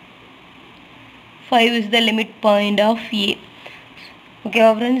 5 is the limit point of ஏ. ஓகேவா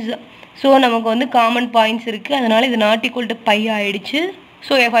ஃப்ரெண்ட்ஸ்? ஸோ நமக்கு வந்து காமன் பாயிண்ட்ஸ் இருக்குது. அதனால் இது நாட் ஈக்குவல் டு பை ஆகிடுச்சு.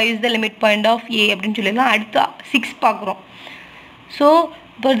 So 5 is the limit point of ஏ அப்படின்னு சொல்லிடலாம். அடுத்து 6 பார்க்குறோம். ஸோ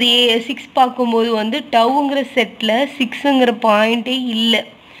இப்போ இது 6 பார்க்கும்போது வந்து டவுங்கிற செட்டில் 6ங்கிற பாயிண்ட்டே இல்லை.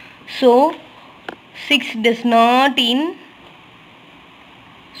 So 6 does not in.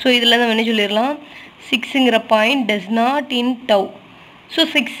 So இதில் நம்ம என்ன சொல்லிடலாம்? 6ங்கிற point does not in tau. So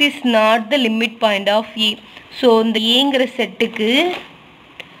 6 is not the limit point of A. So இந்த ஏங்கிற செட்டுக்கு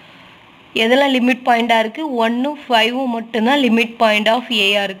எதெல்லாம் லிமிட் பாயிண்டாக இருக்குது? 1, 5 மட்டும்தான் லிமிட் பாயிண்ட் ஆஃப்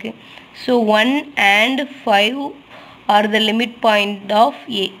ஏயாக இருக்குது. So 1 and 5 are the limit point of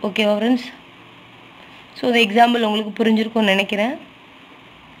A. Okay friends? So இந்த எக்ஸாம்பிள் உங்களுக்கு புரிஞ்சிருக்கும்னு நினைக்கிறேன்.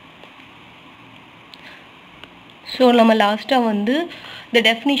 ஸோ நம்ம லாஸ்ட்டாக வந்து இந்த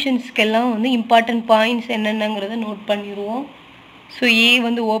டெஃபினிஷன்ஸ்க்கெல்லாம் வந்து இம்பார்ட்டன்ட் பாயிண்ட்ஸ் என்னென்னங்கிறத நோட் பண்ணிடுவோம். ஸோ ஏ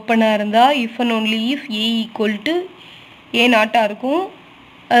வந்து ஓப்பனாக இருந்தால் if and only if A equal to ஏ நாட்டாக இருக்கும்.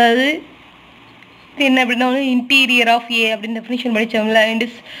 அதாவது இது என்ன அப்படின்னா வந்து இன்டீரியர் ஆஃப் ஏ அப்படின்னு டெஃபினிஷன் படித்தோம்ல.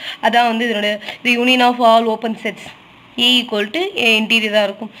 அதான் வந்து இதோட இது union of all open sets. A equal to ஏ இன்டீரியராக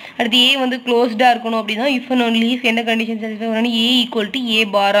இருக்கும். அடுத்து ஏ வந்து க்ளோஸ்டாக இருக்கணும் அப்படின்னா இஃப் அண்ட் ஒன்லி இஃப் என்ன கண்டிஷன் சாட்டிஸ்ஃபை பண்ணணும்? ஏ ஈக்குவல் டு ஏ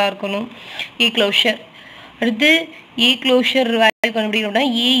பாராக இருக்கணும். ஏ க்ளோஷர். அடுத்து ஏ க்ளோஷர் வேல்யூ கண்டுபிடிக்கணும் அப்படின்னா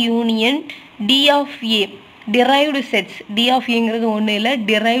A union D of A derived sets. D of ஏங்கிறது ஒன்றும் இல்லை,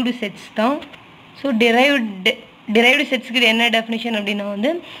 டிரைவ்டு செட்ஸ் தான். ஸோ டிரைவ்டு செட்ஸ்க்கு என்ன டெஃபினிஷன் அப்படின்னா வந்து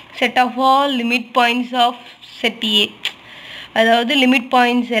set of all limit points of set ஏ. அதாவது லிமிட்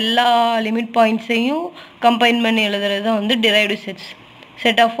பாயிண்ட்ஸ் எல்லா லிமிட் பாயிண்ட்ஸையும் கம்பைன் பண்ணி எழுதுறது தான் வந்து derived sets.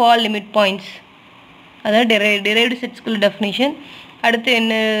 Set of all limit points அதாவது டிரைவ்டு செட்ஸ்க்குள்ள டெஃபினிஷன். அடுத்து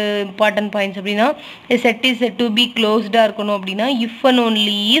என்ன இம்பார்ட்டன்ட் பாயிண்ட்ஸ் அப்படின்னா set is set to be க்ளோஸ்டாக இருக்கணும் அப்படின்னா if and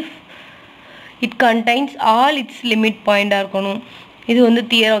only if it contains all it's limit பாயிண்டாக இருக்கணும். இது வந்து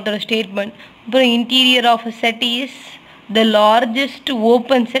தியரத்தோட ஸ்டேட்மெண்ட். அப்புறம் interior of a set is the largest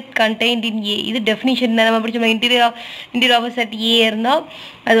open set contained in A. இது டெஃபினிஷன் தான். நம்ம படிச்சோம் இன்டீரியர் ஆஃப் செட் ஏ இருந்தால்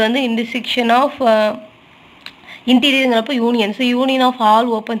அது வந்து intersection of இன்டீரியருங்கிறப்போ union. So union of all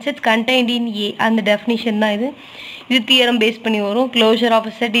open sets contained இன் ஏ அந்த டெஃபினிஷன் தான் இது. இது தியரம் பேஸ் பண்ணி வரும். Closure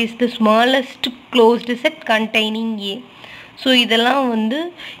of set is the smallest closed set containing A. So இதெல்லாம் வந்து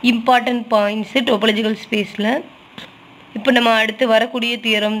இம்பார்ட்டன்ட் பாயிண்ட்ஸு டோபாலஜிக்கல் ஸ்பேஸில். இப்போ நம்ம அடுத்து வரக்கூடிய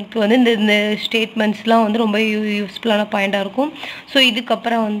தியரம்க்கு வந்து இந்த ஸ்டேட்மெண்ட்ஸ்லாம் வந்து ரொம்ப யூஸ்ஃபுல்லான பாயிண்டாக இருக்கும். ஸோ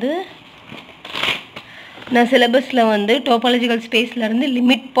இதுக்கப்புறம் வந்து நான் சிலபஸில் வந்து டோபாலஜிக்கல் ஸ்பேஸ்லேருந்து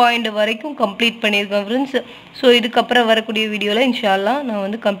லிமிட் பாயிண்ட் வரைக்கும் கம்ப்ளீட் பண்ணியிருக்கேன் ஃப்ரெண்ட்ஸ். ஸோ இதுக்கப்புறம் வரக்கூடிய வீடியோவில் இன்ஷால்லா நான்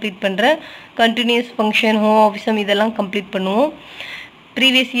வந்து கம்ப்ளீட் பண்ணுறேன். கண்டினியூஸ் ஃபங்க்ஷன், ஹோமோஃபிசம் இதெல்லாம் கம்ப்ளீட் பண்ணுவோம்.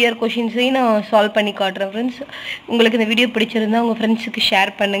 ப்ரீவியஸ் இயர் கொஷின்ஸையும் நான் சால்வ் பண்ணி காட்டுறேன் ஃப்ரெண்ட்ஸ். உங்களுக்கு இந்த வீடியோ பிடிச்சிருந்தா உங்கள் ஃப்ரெண்ட்ஸுக்கு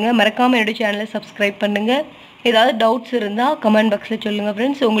ஷேர் பண்ணுங்கள். மறக்காமல் என்னோடய சேனலை சப்ஸ்கிரைப் பண்ணுங்கள். ஏதாவது டவுட்ஸ் இருந்தால் கமெண்ட் பாக்ஸில் சொல்லுங்கள்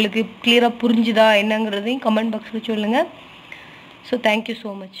ஃப்ரெண்ட்ஸ். உங்களுக்கு கிளியராக புரிஞ்சுதா என்னங்கிறதையும் கமெண்ட் பாக்ஸில் சொல்லுங்கள். So thank you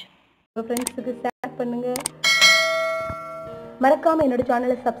so much. உங்கள் ஃப்ரெண்ட்ஸுக்கு ஷேர் பண்ணுங்கள். மறக்காமல் என்னோடய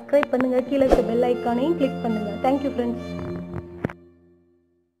சேனலை சப்ஸ்கிரைப் பண்ணுங்கள். கீழே இருக்க பெல் ஐக்கானையும் கிளிக் பண்ணுங்கள். Thank you friends.